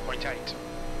 101.8.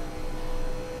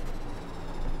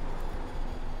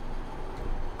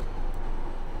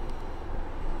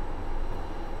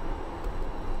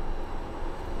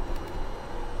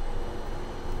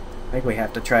 I think we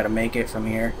have to try to make it from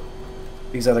here.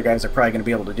 These other guys are probably going to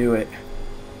be able to do it.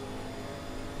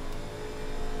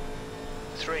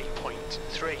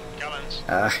 3.3 gallons.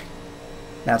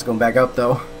 Now it's going back up,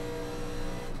 though.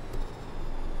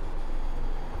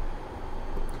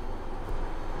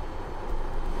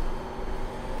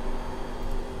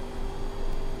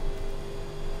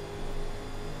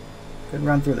 Good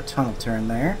run through the tunnel turn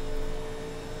there.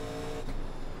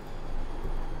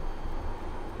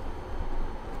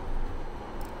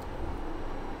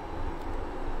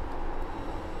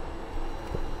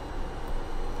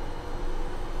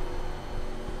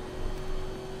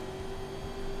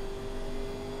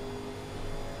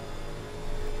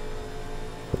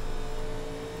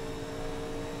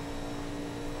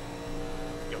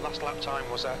 Your last lap time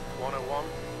was at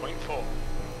 101.4.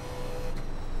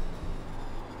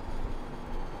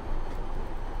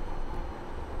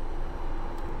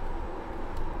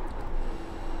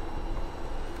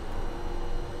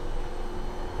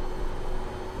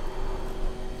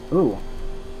 Ooh.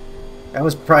 That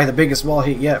was probably the biggest wall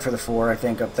hit yet for the 4, I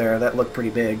think, up there. That looked pretty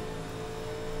big.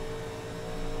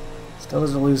 Still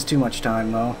doesn't lose too much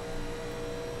time, though.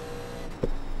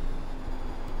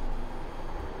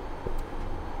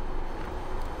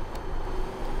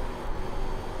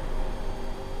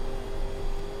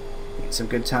 Get some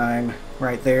good time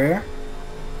right there.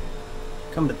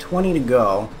 Come to 20 to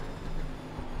go.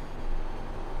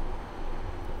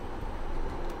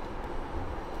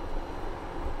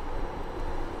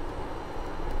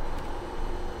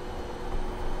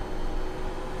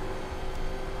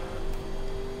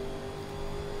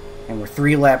 And we're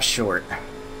 3 laps short.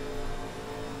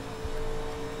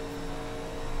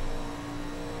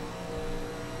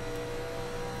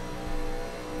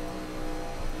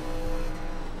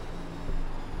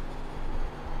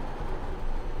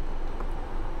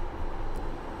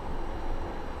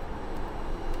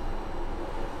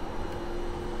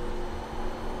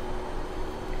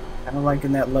 Kind of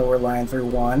liking that lower line through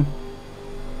 1.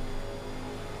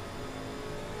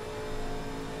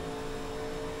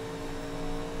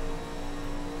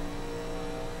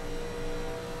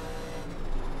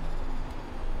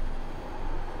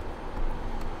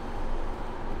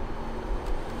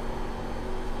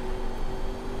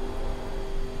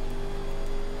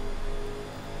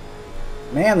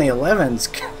 Man, the 11's,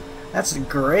 that's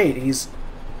great. He's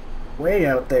way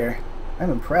out there. I'm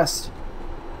impressed.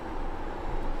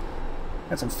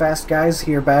 Got some fast guys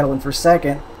here battling for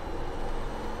second.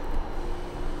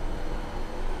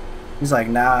 He's like,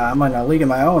 nah, I'm on a league of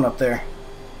my own up there.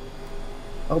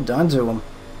 Well done to him.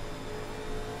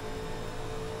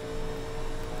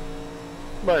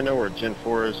 Anybody know where Gen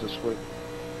 4 is this week?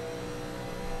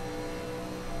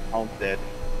 All dead.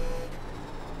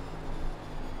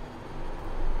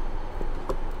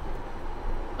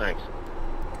 Thanks.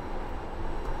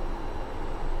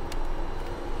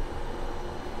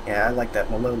 Yeah, I like that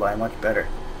Malo line much better.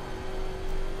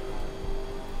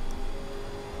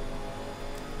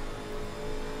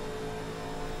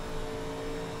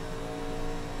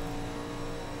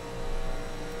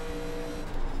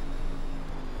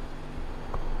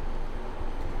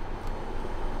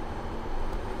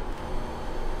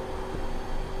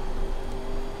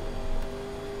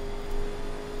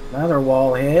 Another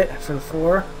wall hit for the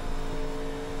 4.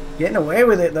 Getting away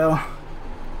with it, though.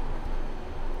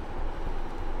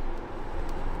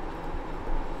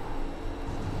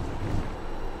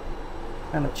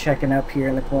 Kind of checking up here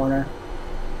in the corner.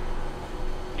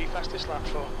 New fastest lap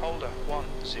for Holder,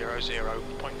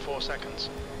 1:00.4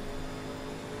 seconds.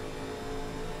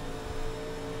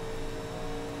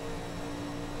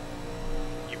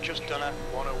 You've just done a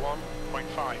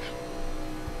 101.5.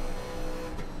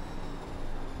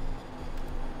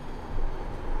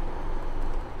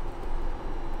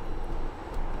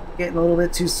 Getting a little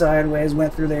bit too sideways,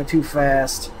 went through there too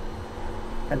fast.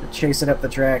 Had to chase it up the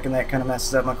track, and that kind of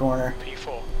messes up my corner.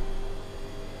 P4.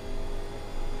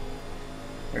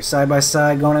 They're side by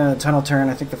side going into the tunnel turn.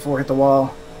 I think the 4 hit the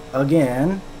wall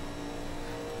again.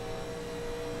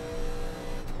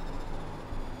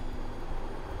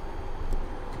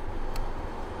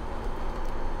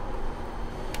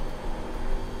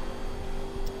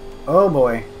 Oh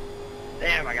boy.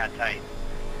 Damn, I got tight.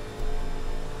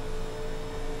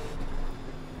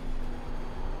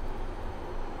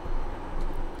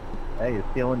 Hey, you're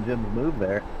stealing Jim's move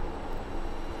there.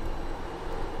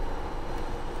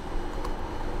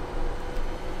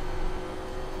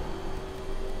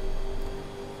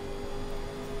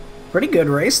 Pretty good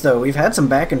race, though. We've had some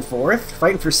back and forth,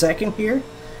 fighting for second here.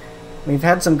 We've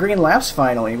had some green laps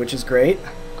finally, which is great.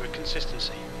 Good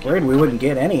consistency. Worried we wouldn't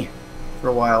get any for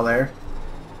a while there.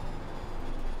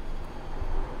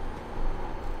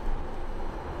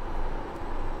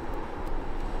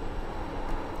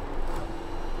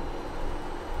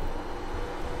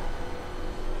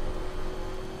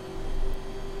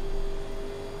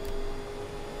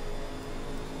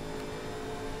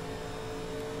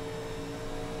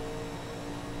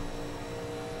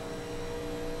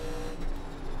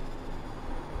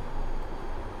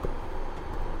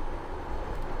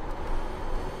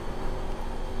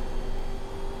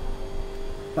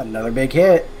 Another big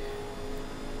hit.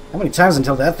 How many times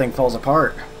until that thing falls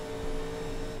apart?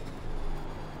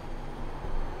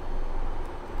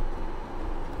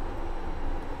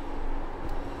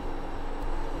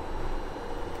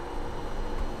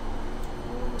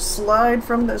 Slide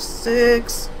from the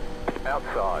 6.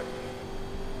 Outside.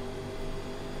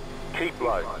 Keep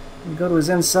low. Go to his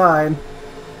inside.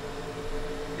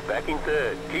 You're back in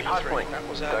third. Keep hustling. That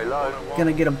was Stay low.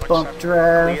 Gonna get a bump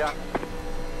draft. Clear.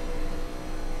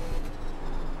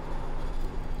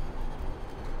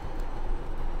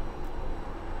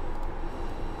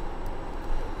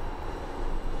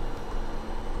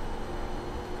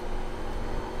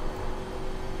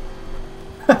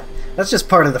 That's just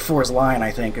part of the 4's line, I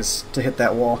think, is to hit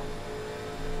that wall.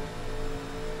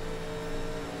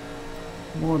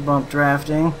 More bump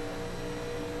drafting.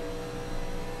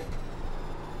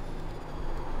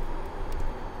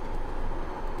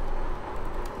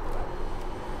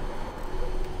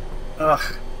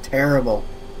 Ugh, terrible.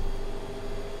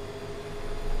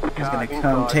 He's gonna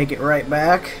come take it right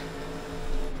back.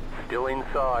 Still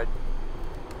inside.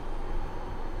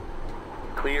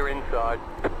 Clear inside.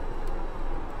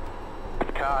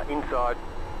 Car inside.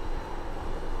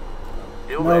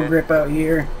 Still No there. grip out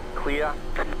here. Clear.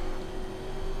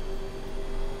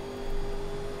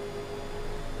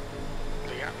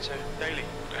 The gap to Daly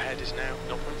ahead is now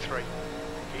 0.3.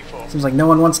 P4. Seems like no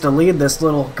one wants to lead this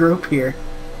little group here.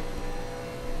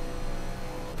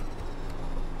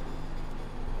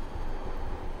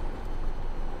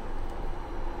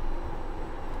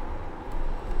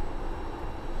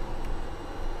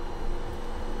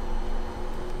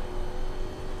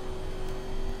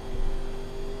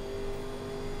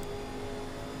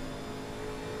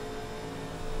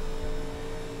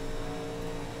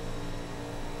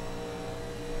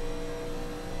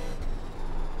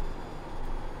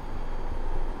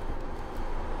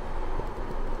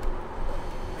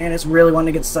 And it's really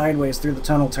wanting to get sideways through the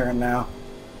tunnel turn now.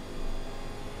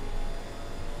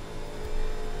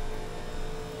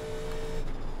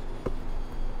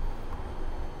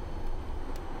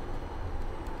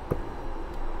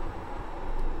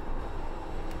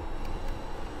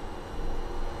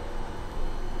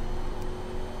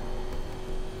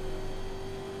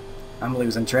 I'm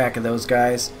losing track of those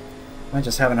guys. I'm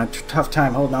just having a tough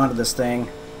time holding on to this thing.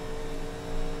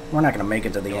 We're not going to make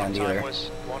it to the Your end time either.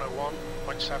 was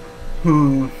 101.7.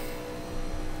 Hmm.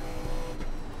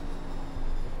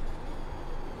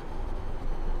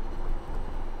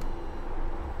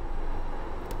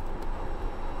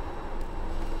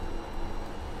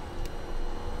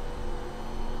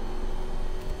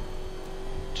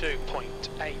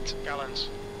 .8 gallons.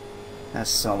 That's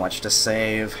so much to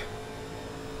save.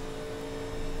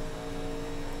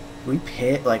 We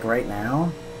pit like right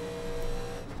now?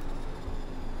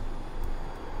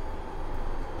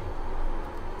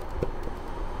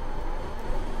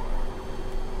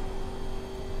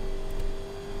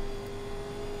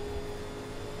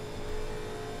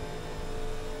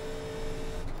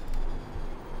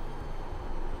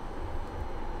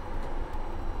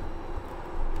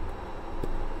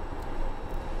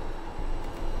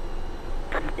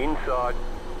 Inside.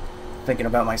 Thinking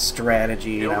about my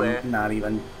strategy, and Still there. I'm not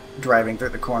even driving through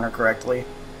the corner correctly.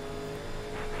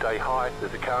 Stay high.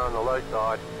 There's a car on the low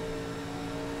side.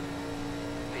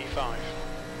 P5.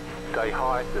 Stay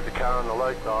high. There's a car on the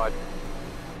low side.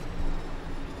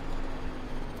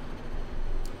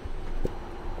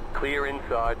 Clear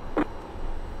inside.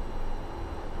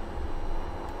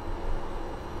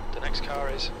 The next car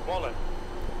is Wallen.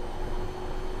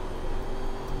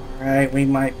 Alright, we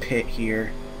might pit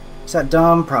here. Is that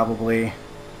dumb? Probably.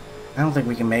 I don't think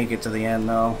we can make it to the end,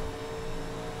 though.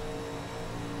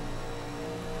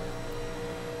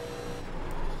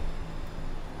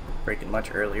 Braking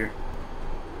much earlier.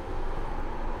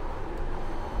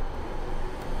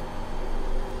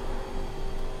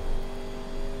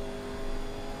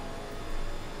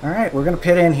 Alright, we're gonna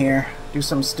pit in here. Do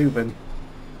something stupid.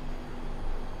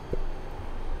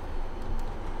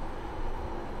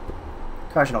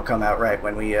 Caution will come out right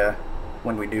when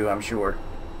we do, I'm sure.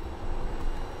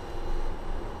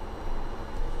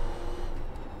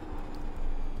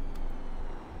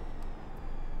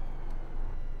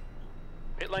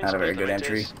 Pit lane Not a very speed good limit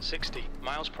entry. is 60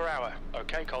 miles per hour.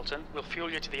 Okay, Colton, we'll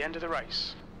fuel you to the end of the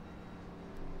race.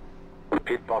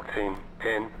 Pit box in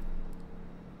 10.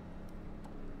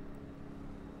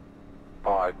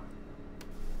 5.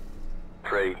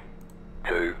 3.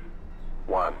 2.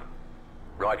 1.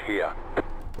 Right here.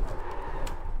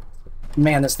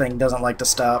 Man, this thing doesn't like to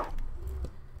stop.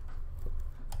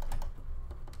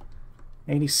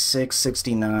 86,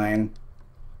 69.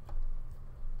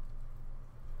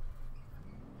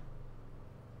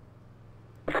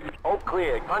 All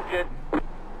clear. Punch it.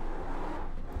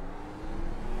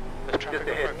 There's Just traffic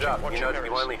a heads approaching. up. Watch You your know you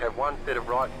mirrors. only have one set of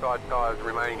right side tyres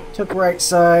remaining. Took right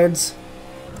sides.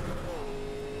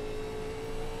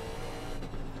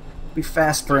 Be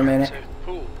fast for a minute.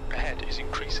 Pool ahead is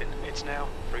increasing. It's now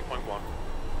 3.1.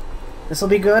 This will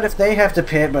be good if they have to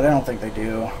pit, but I don't think they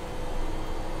do.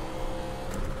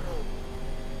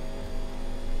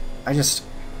 I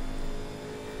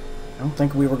don't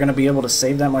think we were going to be able to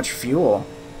save that much fuel.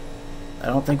 I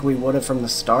don't think we would have from the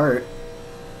start.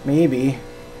 Maybe.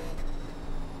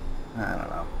 I don't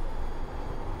know.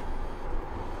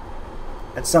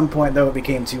 At some point, though, it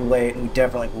became too late, and we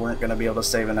definitely weren't going to be able to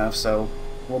save enough, so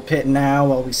we'll pit now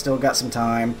while we still got some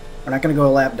time. We're not going to go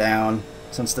a lap down,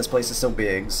 since this place is so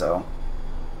big, so...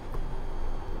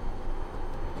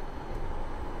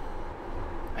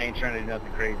 I ain't trying to do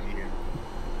nothing crazy here.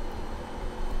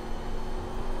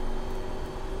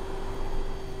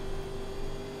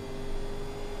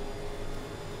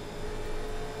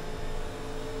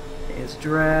 Is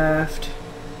draft.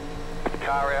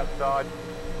 Car outside.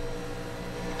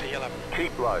 P11.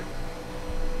 Keep low.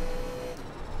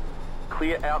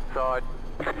 Clear outside.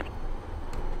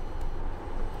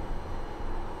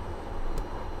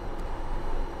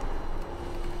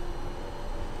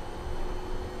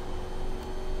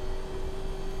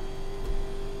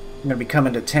 I'm going to be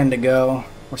coming to 10 to go.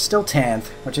 We're still 10th,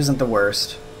 which isn't the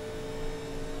worst.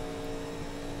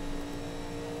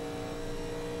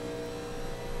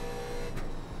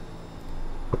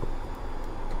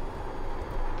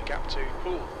 The gap to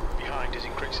Pool behind is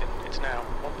increasing. It's now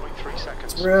 1.3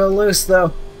 seconds. It's real loose,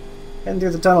 though. Heading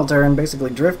through the tunnel turn,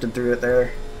 basically drifted through it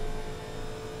there.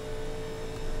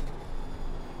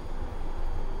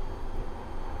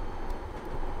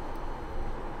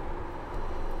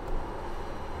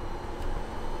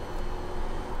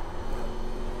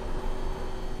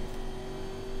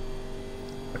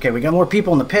 Okay, we got more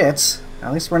people in the pits.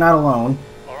 At least we're not alone.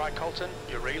 Alright, Colton,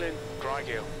 you're reeling. Dry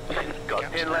gear. Got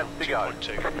Gap's 10 now laps to go.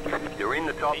 2.2. You're in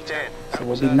the top 10. So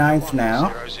we'll be 9th now.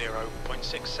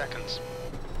 0.6 seconds.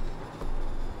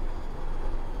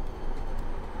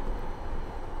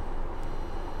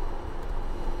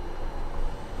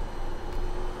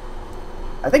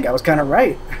 I think I was kind of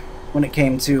right when it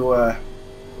came to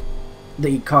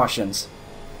the cautions.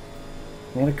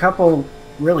 We had a couple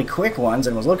really quick ones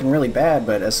and it was looking really bad,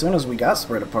 but as soon as we got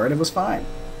spread apart, it was fine.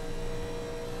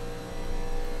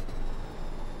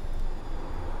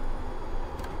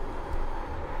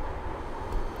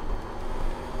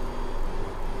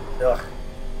 Ugh,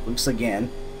 loose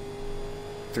again.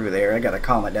 Through there, I gotta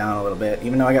calm it down a little bit.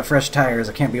 Even though I got fresh tires,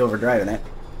 I can't be overdriving it.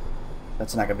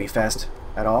 That's not gonna be fast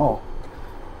at all.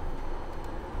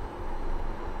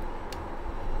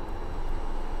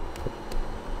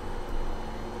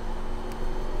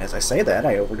 As I say that,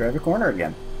 I overdrive a corner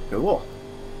again. Cool.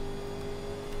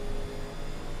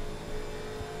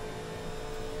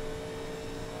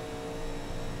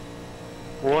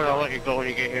 Boy, I'll let you go when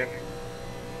you get here.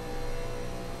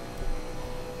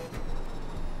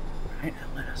 Alright,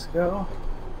 let us go.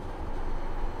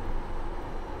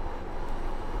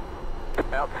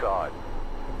 Outside.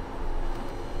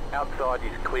 Outside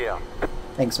is clear.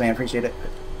 Thanks, man. Appreciate it.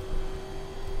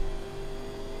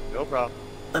 No problem.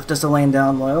 Left us a lane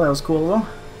down low. That was cool of him.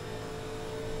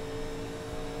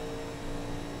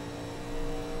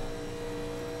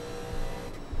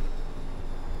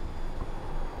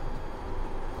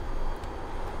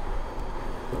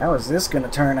 How is this going to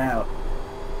turn out?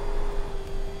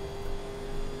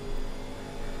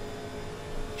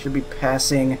 Should be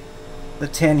passing the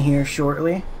 10 here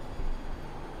shortly.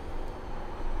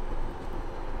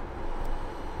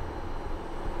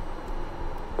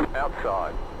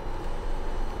 Outside.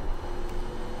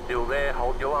 Still there,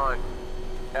 hold your line.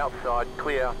 Outside,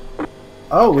 clear.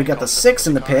 Oh, we got the 6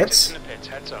 in the pits. In the pits,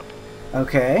 heads up.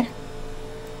 Okay.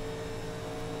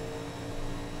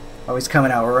 Oh, he's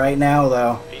coming out right now,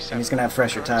 though. And he's going to have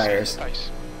fresher tires.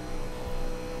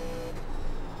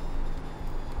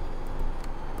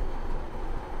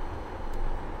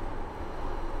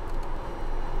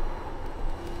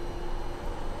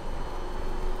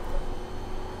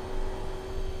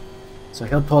 So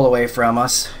he'll pull away from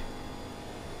us.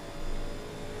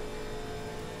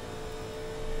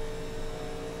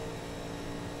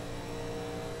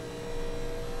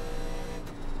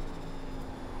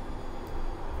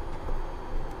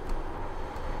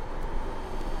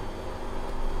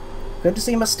 Good to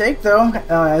see a mistake, though,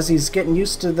 as he's getting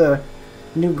used to the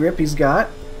new grip he's got.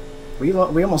 We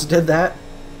almost did that.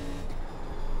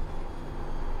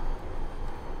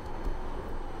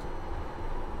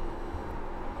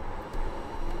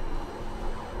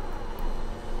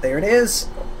 There it is.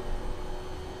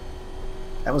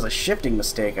 That was a shifting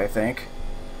mistake, I think.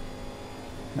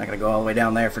 Not gonna go all the way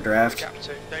down there for draft. Gap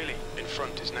to Daly in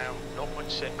front is now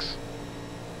 0.6.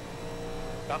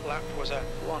 That lap was a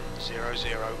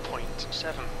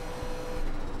 1:00.7.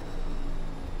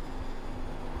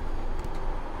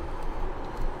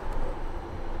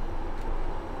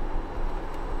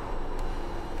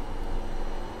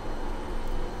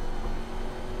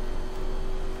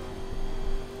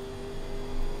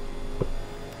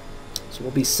 So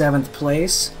we'll be 7th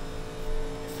place.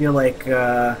 I feel like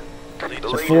the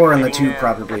 4 and the 2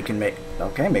 probably can make.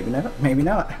 Okay, maybe not. Maybe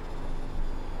not.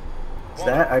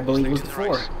 That, I believe, was the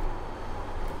 4.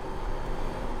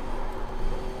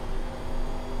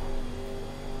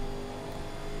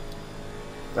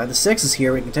 Glad the 6 is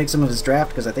here. We can take some of his draft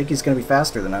because I think he's going to be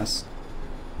faster than us.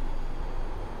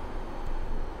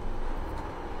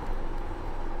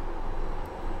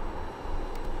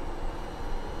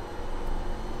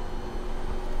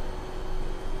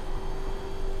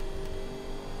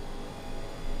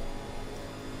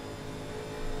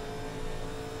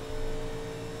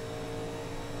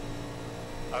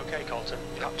 Okay, Colton.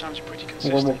 Lap times are pretty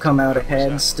consistent. We'll come out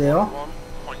ahead still.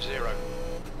 1.0.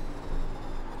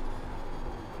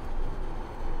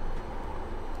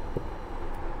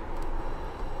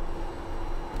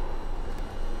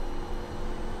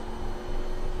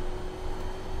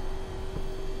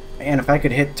 And if I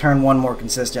could hit turn 1 more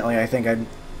consistently, I think I'd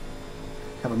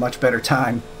have a much better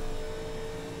time.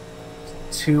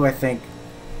 2, I think.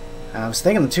 I was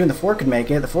thinking the 2 and the 4 could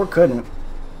make it. The 4 couldn't.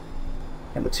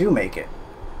 And the 2 make it.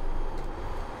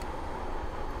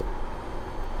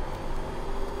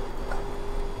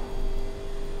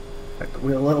 Back the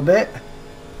wheel a little bit.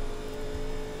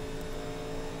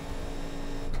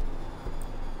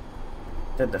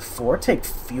 Did the 4 take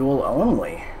fuel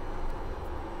only?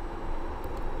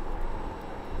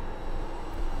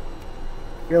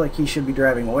 I feel like he should be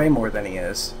driving way more than he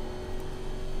is.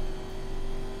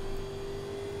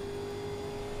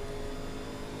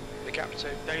 The gap to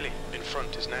Daly in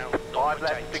front is now 5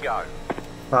 laps to 0.8. go.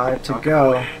 5 to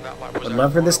go. That lap was Would a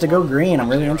love for this to go green. I'm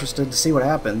really 1.0. interested to see what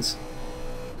happens.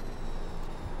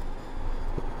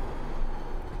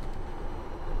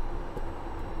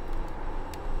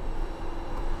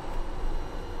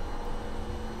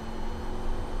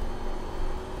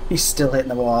 He's still hitting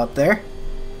the wall up there.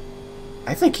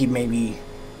 I think he maybe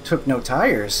took no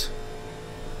tires.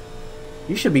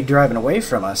 You should be driving away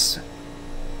from us.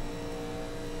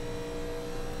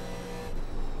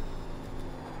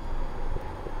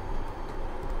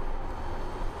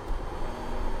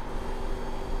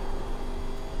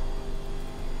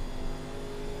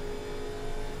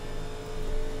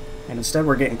 And instead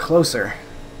we're getting closer.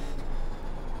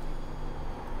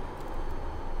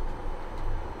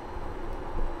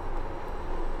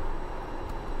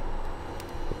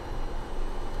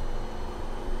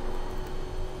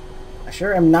 I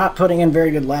sure am not putting in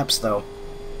very good laps, though.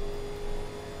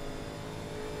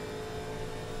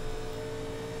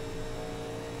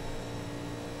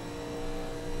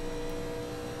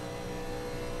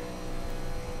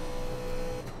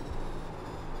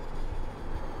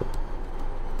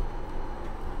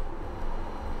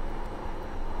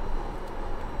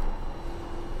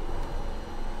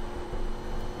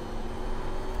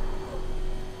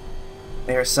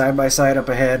 They're side by side up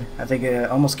ahead. I think I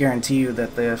almost guarantee you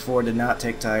that the Ford did not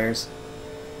take tires.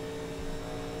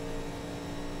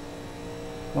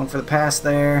 Going for the pass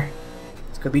there.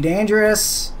 This could be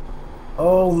dangerous.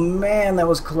 Oh man, that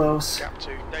was close. Gap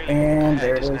 2 daily And ahead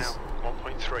there it is is. now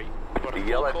 1.3. Got a The full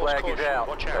yellow course flag is caution. out.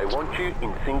 Watch They out. want you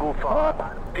in single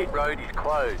file. Pit road is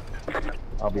closed.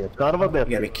 I'll be a son of a You bitch.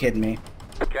 gotta be kidding me.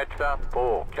 Catch star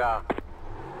 4, car.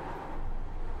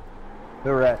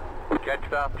 Who wreck? Catch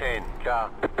star 10, car.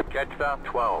 Catch star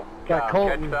 12, Got car.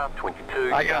 Colton. Catch star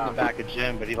 22, I got in car. the back of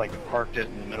Jim, but he like parked it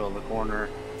in the middle of the corner.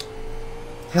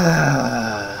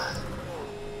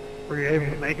 Were you able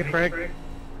to make it, Frank?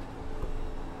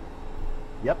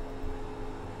 Yep.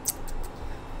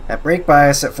 That brake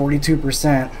bias at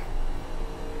 42%.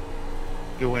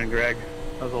 Good win, Greg.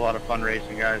 That was a lot of fun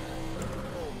racing, guys.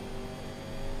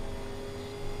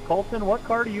 Colton, what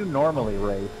car do you normally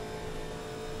race?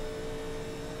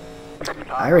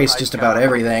 I race just about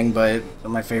everything, but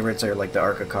my favorites are like the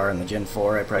ARCA car and the Gen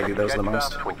 4. I probably do those the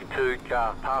most. Catch star 22,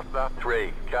 car. Pass star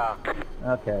 3, car.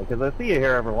 Okay, because I see you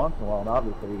here every once in a while, and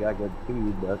obviously you got good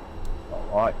speed, but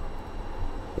alright.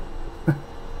 Good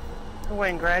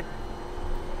win, Greg.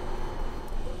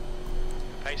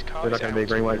 Pace car They're is not gonna out. be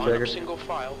green, white, Line up checkered? single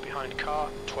file behind car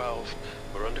 12.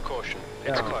 We're under caution.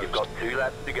 It's Yeah. closed. You've got 2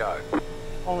 laps to go.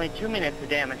 Only 2 minutes of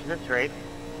damage this race.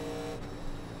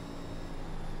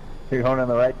 You're going in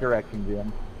the right direction,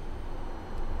 Jim.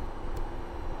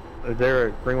 Is there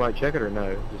a green, white, checkered or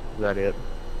no? Just, is that it?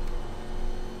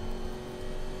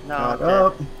 No, Caught that's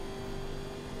up.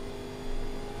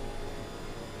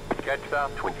 Catch star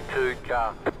 22,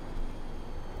 car.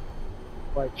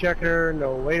 White checker,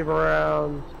 no wave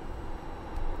arounds.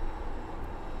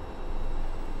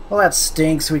 Well, that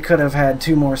stinks. We could have had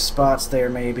 2 more spots there,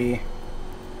 maybe.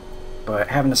 But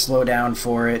having to slow down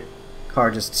for it,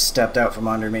 car just stepped out from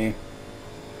under me.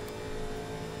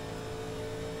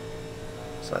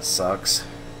 So that sucks.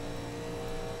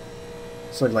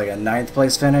 This looked like a 9th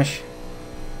place finish.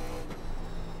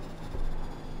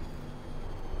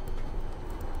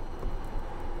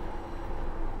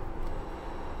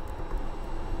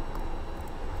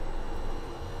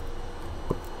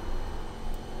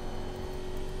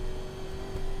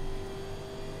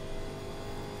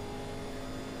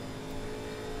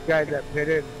 Guys that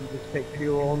pitted, you just take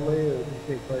fuel only, or you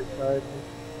take right side?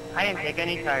 I didn't take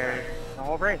any tires the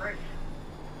whole race.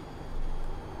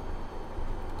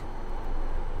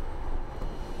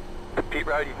 Pit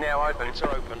road is now open. Lanes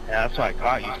are open. Yeah, that's why I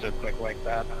caught you so quick like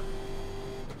that.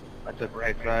 I took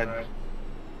right side.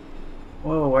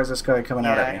 Whoa, why is this guy coming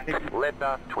out Yeah, at me?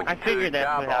 Letter 22, I figured that's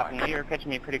car what by. happened. You were catching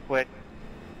me pretty quick.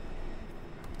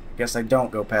 Guess I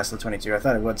don't go past the 22. I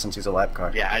thought I would since he's a lap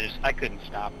car. Yeah, I couldn't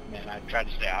stop, man. I tried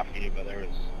to stay off of you, but there was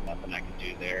nothing I could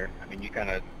do there. I mean, you kind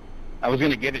of, I was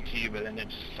going to give it to you, but then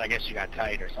it's, I guess you got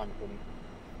tight or something.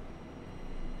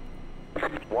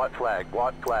 White flag,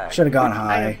 white flag. Should have gone I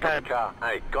high. just had Car,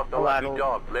 hey, got the a lot lucky of,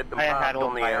 dog. Let them I pass had on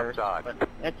old the tires, outside. but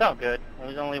it's all good. It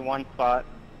was only 1 spot.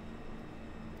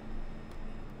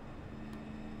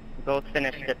 We both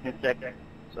finished 5th and 6th,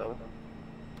 so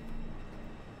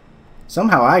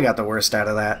Somehow I got the worst out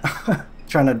of that.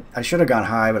 I should have gone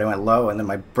high, but I went low, and then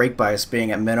my brake bias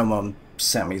being at minimum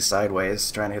sent me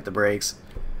sideways trying to hit the brakes.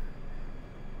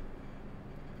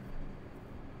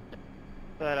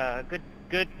 But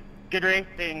good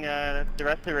racing. The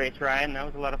rest of the race, Ryan. That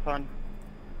was a lot of fun.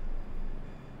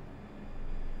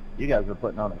 You guys are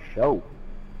putting on a show.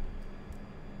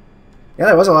 Yeah,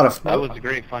 that was a lot of That fun. was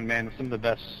great fun, man. Some of the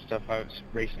best stuff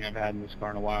racing I've had in this car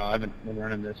in a while. I haven't been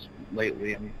running this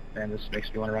lately, and man, this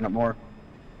makes me want to run it more.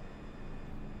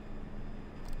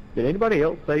 Did anybody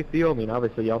else save fuel? I mean,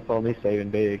 obviously y'all saw me saving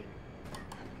big.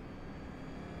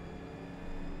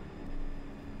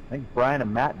 I think Brian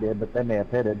and Matt did, but they may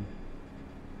have pitted.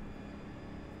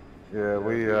 Yeah,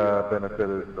 we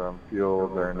benefited from fuel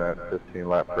during that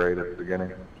 15-lap parade at the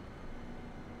beginning.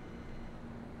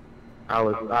 I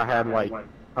was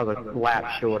a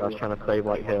lap short. I was trying to save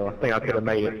like hell. I think I could have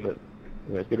made it, but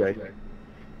anyways, good race.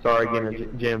 Sorry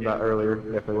again, Jim, about earlier.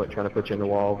 Definitely wasn't trying to put you in the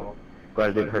wall.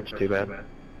 Glad it didn't hurt you too bad.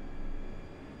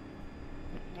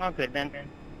 All good, then.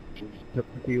 Took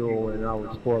fuel and I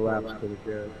was 4 laps to the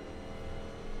good.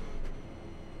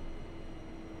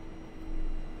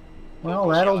 Well,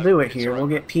 that'll do it here. We'll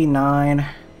get P9.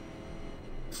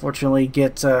 Fortunately,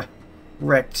 get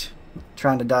wrecked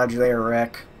trying to dodge their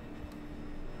wreck.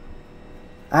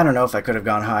 I don't know if I could have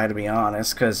gone high, to be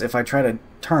honest, because if I try to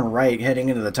turn right heading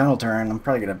into the tunnel turn, I'm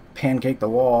probably going to pancake the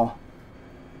wall.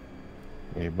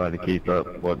 Anybody keep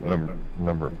up? What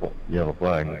number of yellow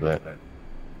flag is that?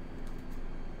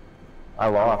 I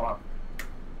lost.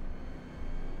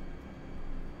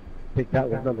 think that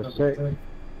was number 6.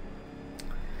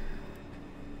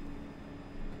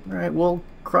 Alright, we'll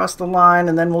cross the line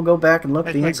and then we'll go back and look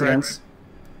at the Thanks, Greg. incidents.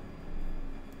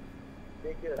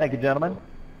 Thank you, gentlemen.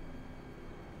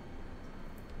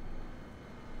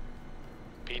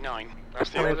 P9. That's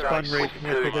the That end was of the fun race. racing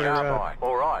with 42, their, car by.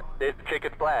 All right, there's the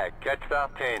checkered flag. Catch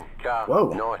start 10. Car. Whoa.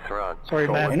 Nice run. sorry,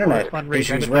 Matt. Internet Fun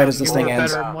racing issues with right them. as this You thing were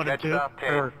ends. better in 1 and Catch 2, start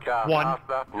 10. or Car 1.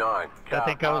 after 9. I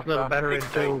think I was a little better in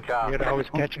 2. You'd always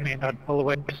catch me and I'd pull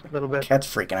away just a little bit. Cat's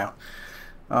freaking out.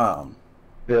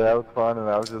 Yeah, that was fun, and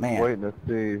I was just Man. waiting to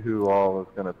see who all was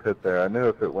going to pit there. I knew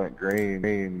if it went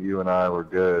green, you and I were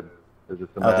good. It was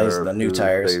just a Oh, matter these are of the new who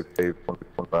tires. saved in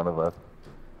front of us.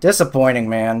 Disappointing,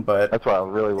 man, but That's why I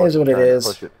really Is wasn't what it trying is.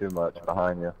 to push it too much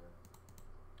behind you.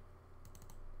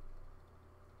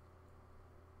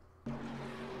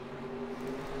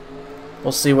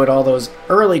 we'll see what all those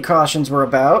early cautions were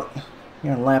about.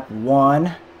 Here on lap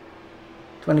 1.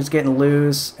 20's getting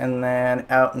loose and then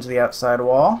out into the outside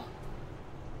wall.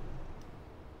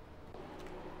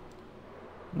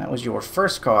 And that was your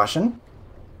first caution.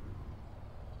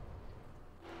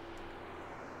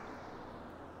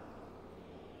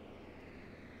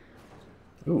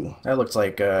 Ooh, that looks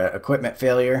like equipment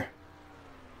failure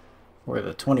for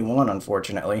the 21,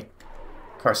 unfortunately.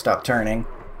 Car stopped turning.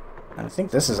 And I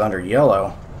think this is under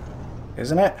yellow,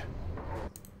 isn't it?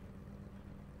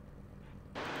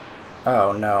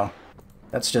 Oh, no.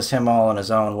 That's just him all on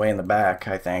his own way in the back,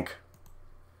 I think.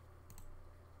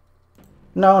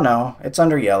 No, it's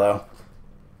under yellow.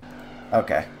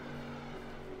 Okay.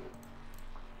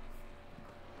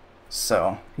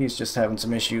 So, he's just having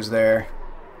some issues there.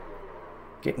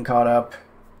 Getting caught up.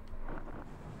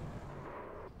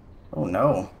 Oh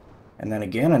no. And then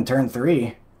again in turn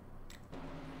 3.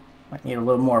 Might need a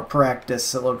little more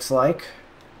practice, it looks like.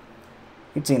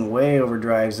 18 way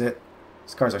overdrives it.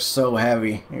 These cars are so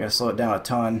heavy, you gotta slow it down a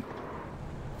ton.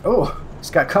 Oh, it's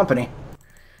got company.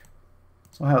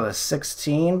 So we'll have the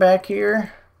 16 back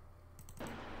here.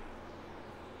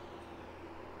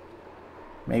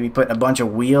 Maybe putting a bunch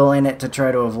of wheel in it to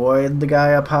try to avoid the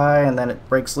guy up high, and then it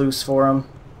breaks loose for him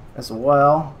as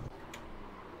well.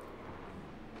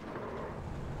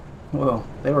 Whoa,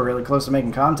 they were really close to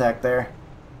making contact there.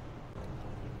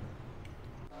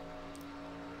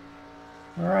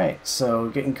 Alright, so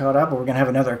getting caught up, but we're going to have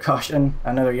another caution,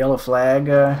 another yellow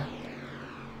flag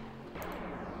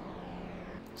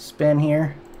spin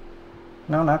here.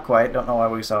 No, not quite. Don't know why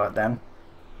we saw it then.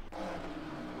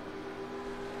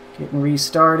 Getting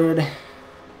restarted.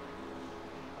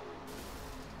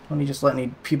 Only just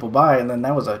letting people by, and then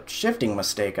that was a shifting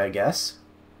mistake, I guess.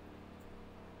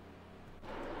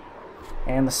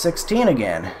 And the 16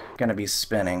 again, gonna be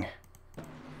spinning.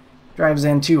 Drives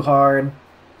in too hard,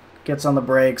 gets on the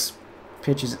brakes,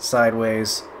 pitches it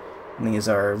sideways, and these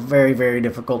are very, very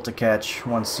difficult to catch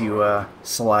once you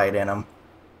slide in them.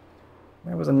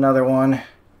 There was another one.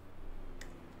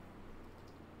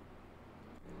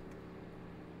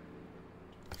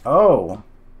 Oh,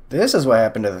 this is what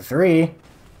happened to the 3.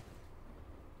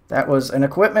 That was an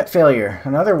equipment failure.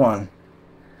 Another one.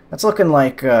 That's looking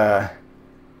like, who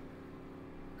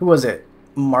was it?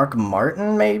 Mark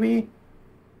Martin, maybe?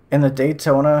 In the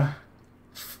Daytona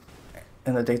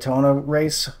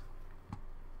race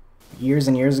years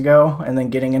and years ago, and then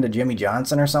getting into Jimmy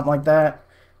Johnson or something like that.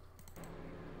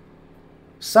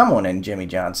 Someone in Jimmy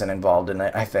Johnson involved in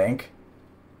it, I think.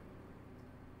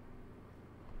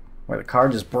 Where the car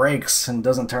just brakes and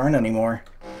doesn't turn anymore.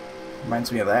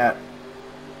 Reminds me of that.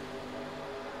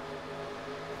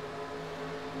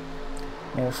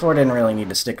 Yeah, Ford didn't really need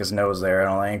to stick his nose there,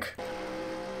 I don't think.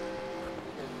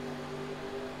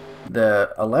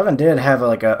 The 11 did have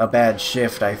like a bad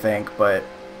shift, I think, but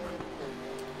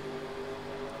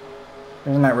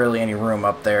there's not really any room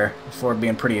up there. Ford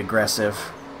being pretty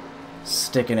aggressive,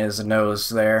 sticking his nose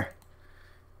there.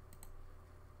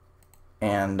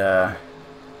 And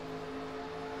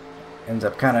ends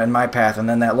up kind of in my path, and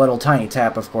then that little tiny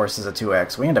tap, of course, is a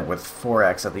 2x. We end up with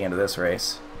 4x at the end of this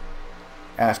race.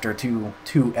 After two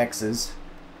X's.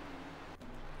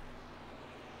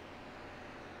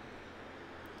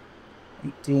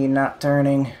 $18 not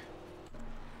turning.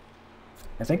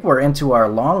 I think we're into our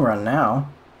long run now.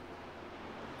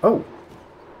 Oh,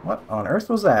 what on earth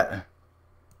was that?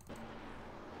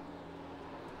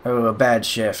 Oh, a bad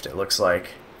shift, it looks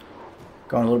like.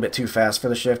 Going a little bit too fast for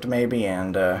the shift, maybe,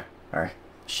 and or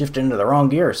shifted into the wrong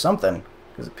gear or something,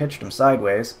 because it pitched him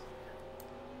sideways.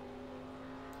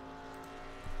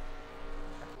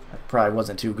 That probably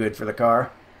wasn't too good for the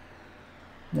car.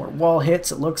 More wall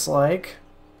hits, it looks like.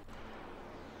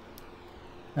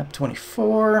 Up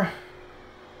 24.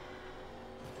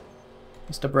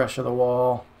 Just a brush of the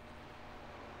wall.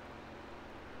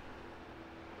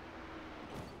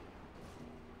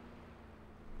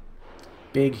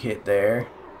 Big hit there.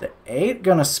 The 8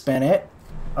 gonna spin it.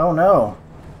 Oh no.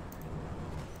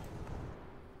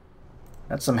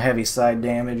 That's some heavy side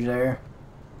damage there.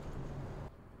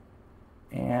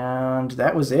 And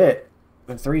that was it.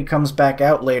 The 3 comes back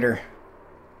out later.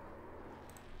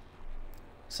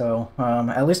 So,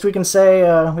 at least we can say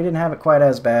we didn't have it quite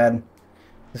as bad.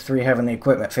 The 3 having the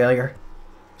equipment failure.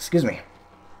 Excuse me.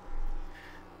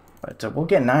 But we'll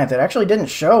get 9th. It actually didn't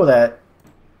show that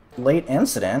late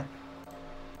incident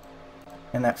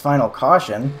and that final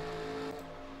caution.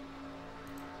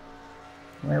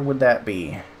 Where would that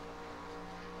be?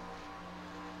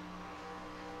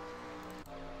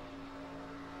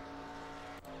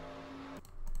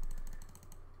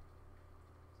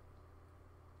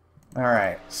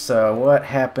 Alright, so what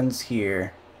happens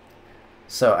here?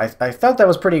 So I thought that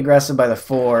was pretty aggressive by the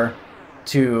 4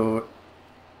 to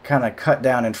kind of cut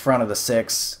down in front of the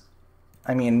 6.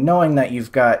 I mean, knowing that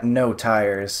you've got no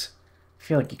tires, I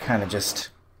feel like you kind of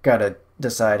just gotta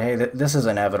decide, hey, this is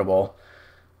inevitable.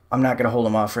 I'm not gonna hold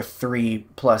him off for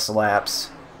 3+ laps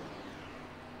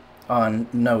on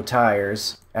no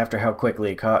tires after how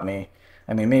quickly he caught me.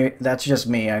 I mean, maybe that's just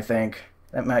me, I think.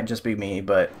 That might just be me,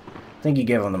 but I think you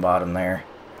give him the bottom there.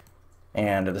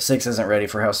 And the 6 isn't ready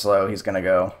for how slow he's going to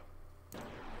go.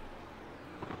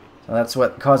 So that's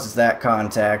what causes that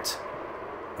contact.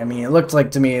 I mean, it looked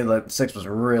like to me the 6 was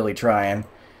really trying.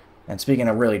 And speaking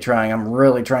of really trying, I'm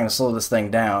really trying to slow this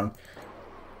thing down.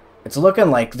 It's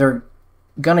looking like they're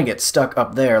going to get stuck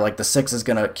up there. Like the 6 is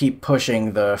going to keep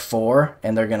pushing the 4,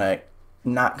 and they're going to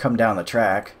not come down the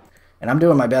track. And I'm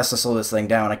doing my best to slow this thing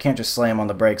down. I can't just slam on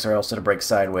the brakes or else it'll break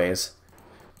sideways.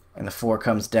 And the 4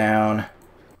 comes down.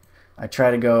 I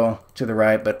try to go to the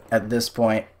right, but at this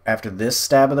point, after this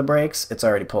stab of the brakes, it's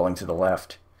already pulling to the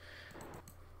left.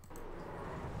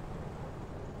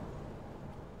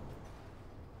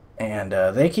 And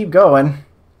they keep going,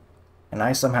 and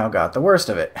I somehow got the worst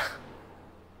of it.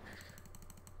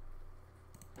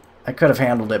 I could have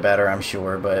handled it better, I'm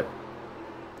sure, but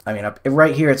I mean,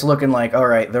 right here it's looking like,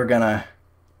 alright, they're gonna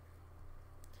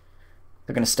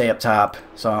stay up top,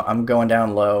 so I'm going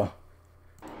down low.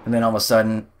 And then all of a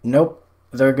sudden, nope,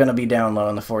 they're gonna be down low,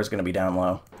 and the 4 is gonna be down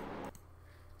low.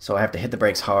 So I have to hit the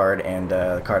brakes hard, and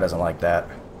the car doesn't like that.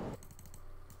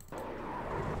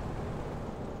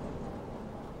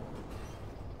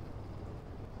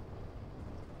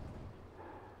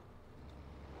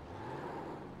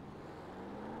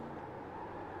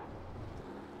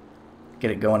 Get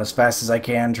it going as fast as I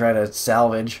can, try to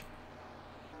salvage.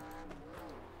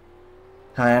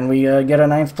 And we get a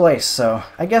 9th place, so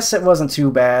I guess it wasn't too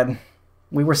bad.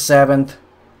 We were 7th.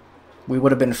 We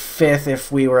would have been 5th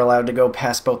if we were allowed to go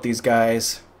past both these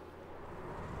guys.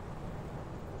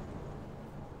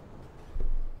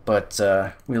 But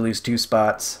we lose 2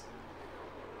 spots.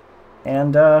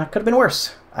 And could have been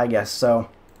worse, I guess. So,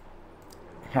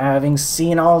 having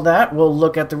seen all that, we'll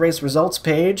look at the race results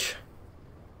page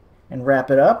and wrap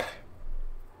it up.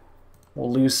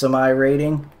 We'll lose some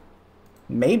iRating.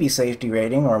 Maybe safety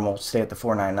rating, or we'll stay at the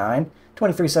 499.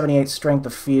 2378 strength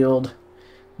of field,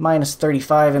 minus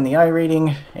 35 in the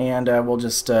iRating, and we'll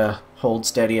just hold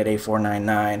steady at a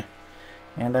 499.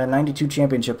 And 92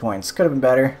 championship points. Could have been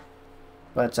better,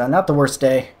 but not the worst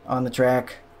day on the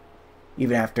track,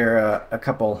 even after a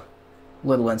couple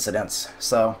little incidents.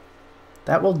 So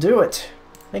that will do it.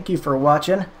 Thank you for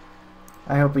watching.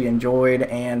 I hope you enjoyed,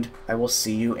 and I will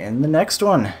see you in the next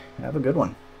one. Have a good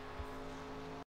one.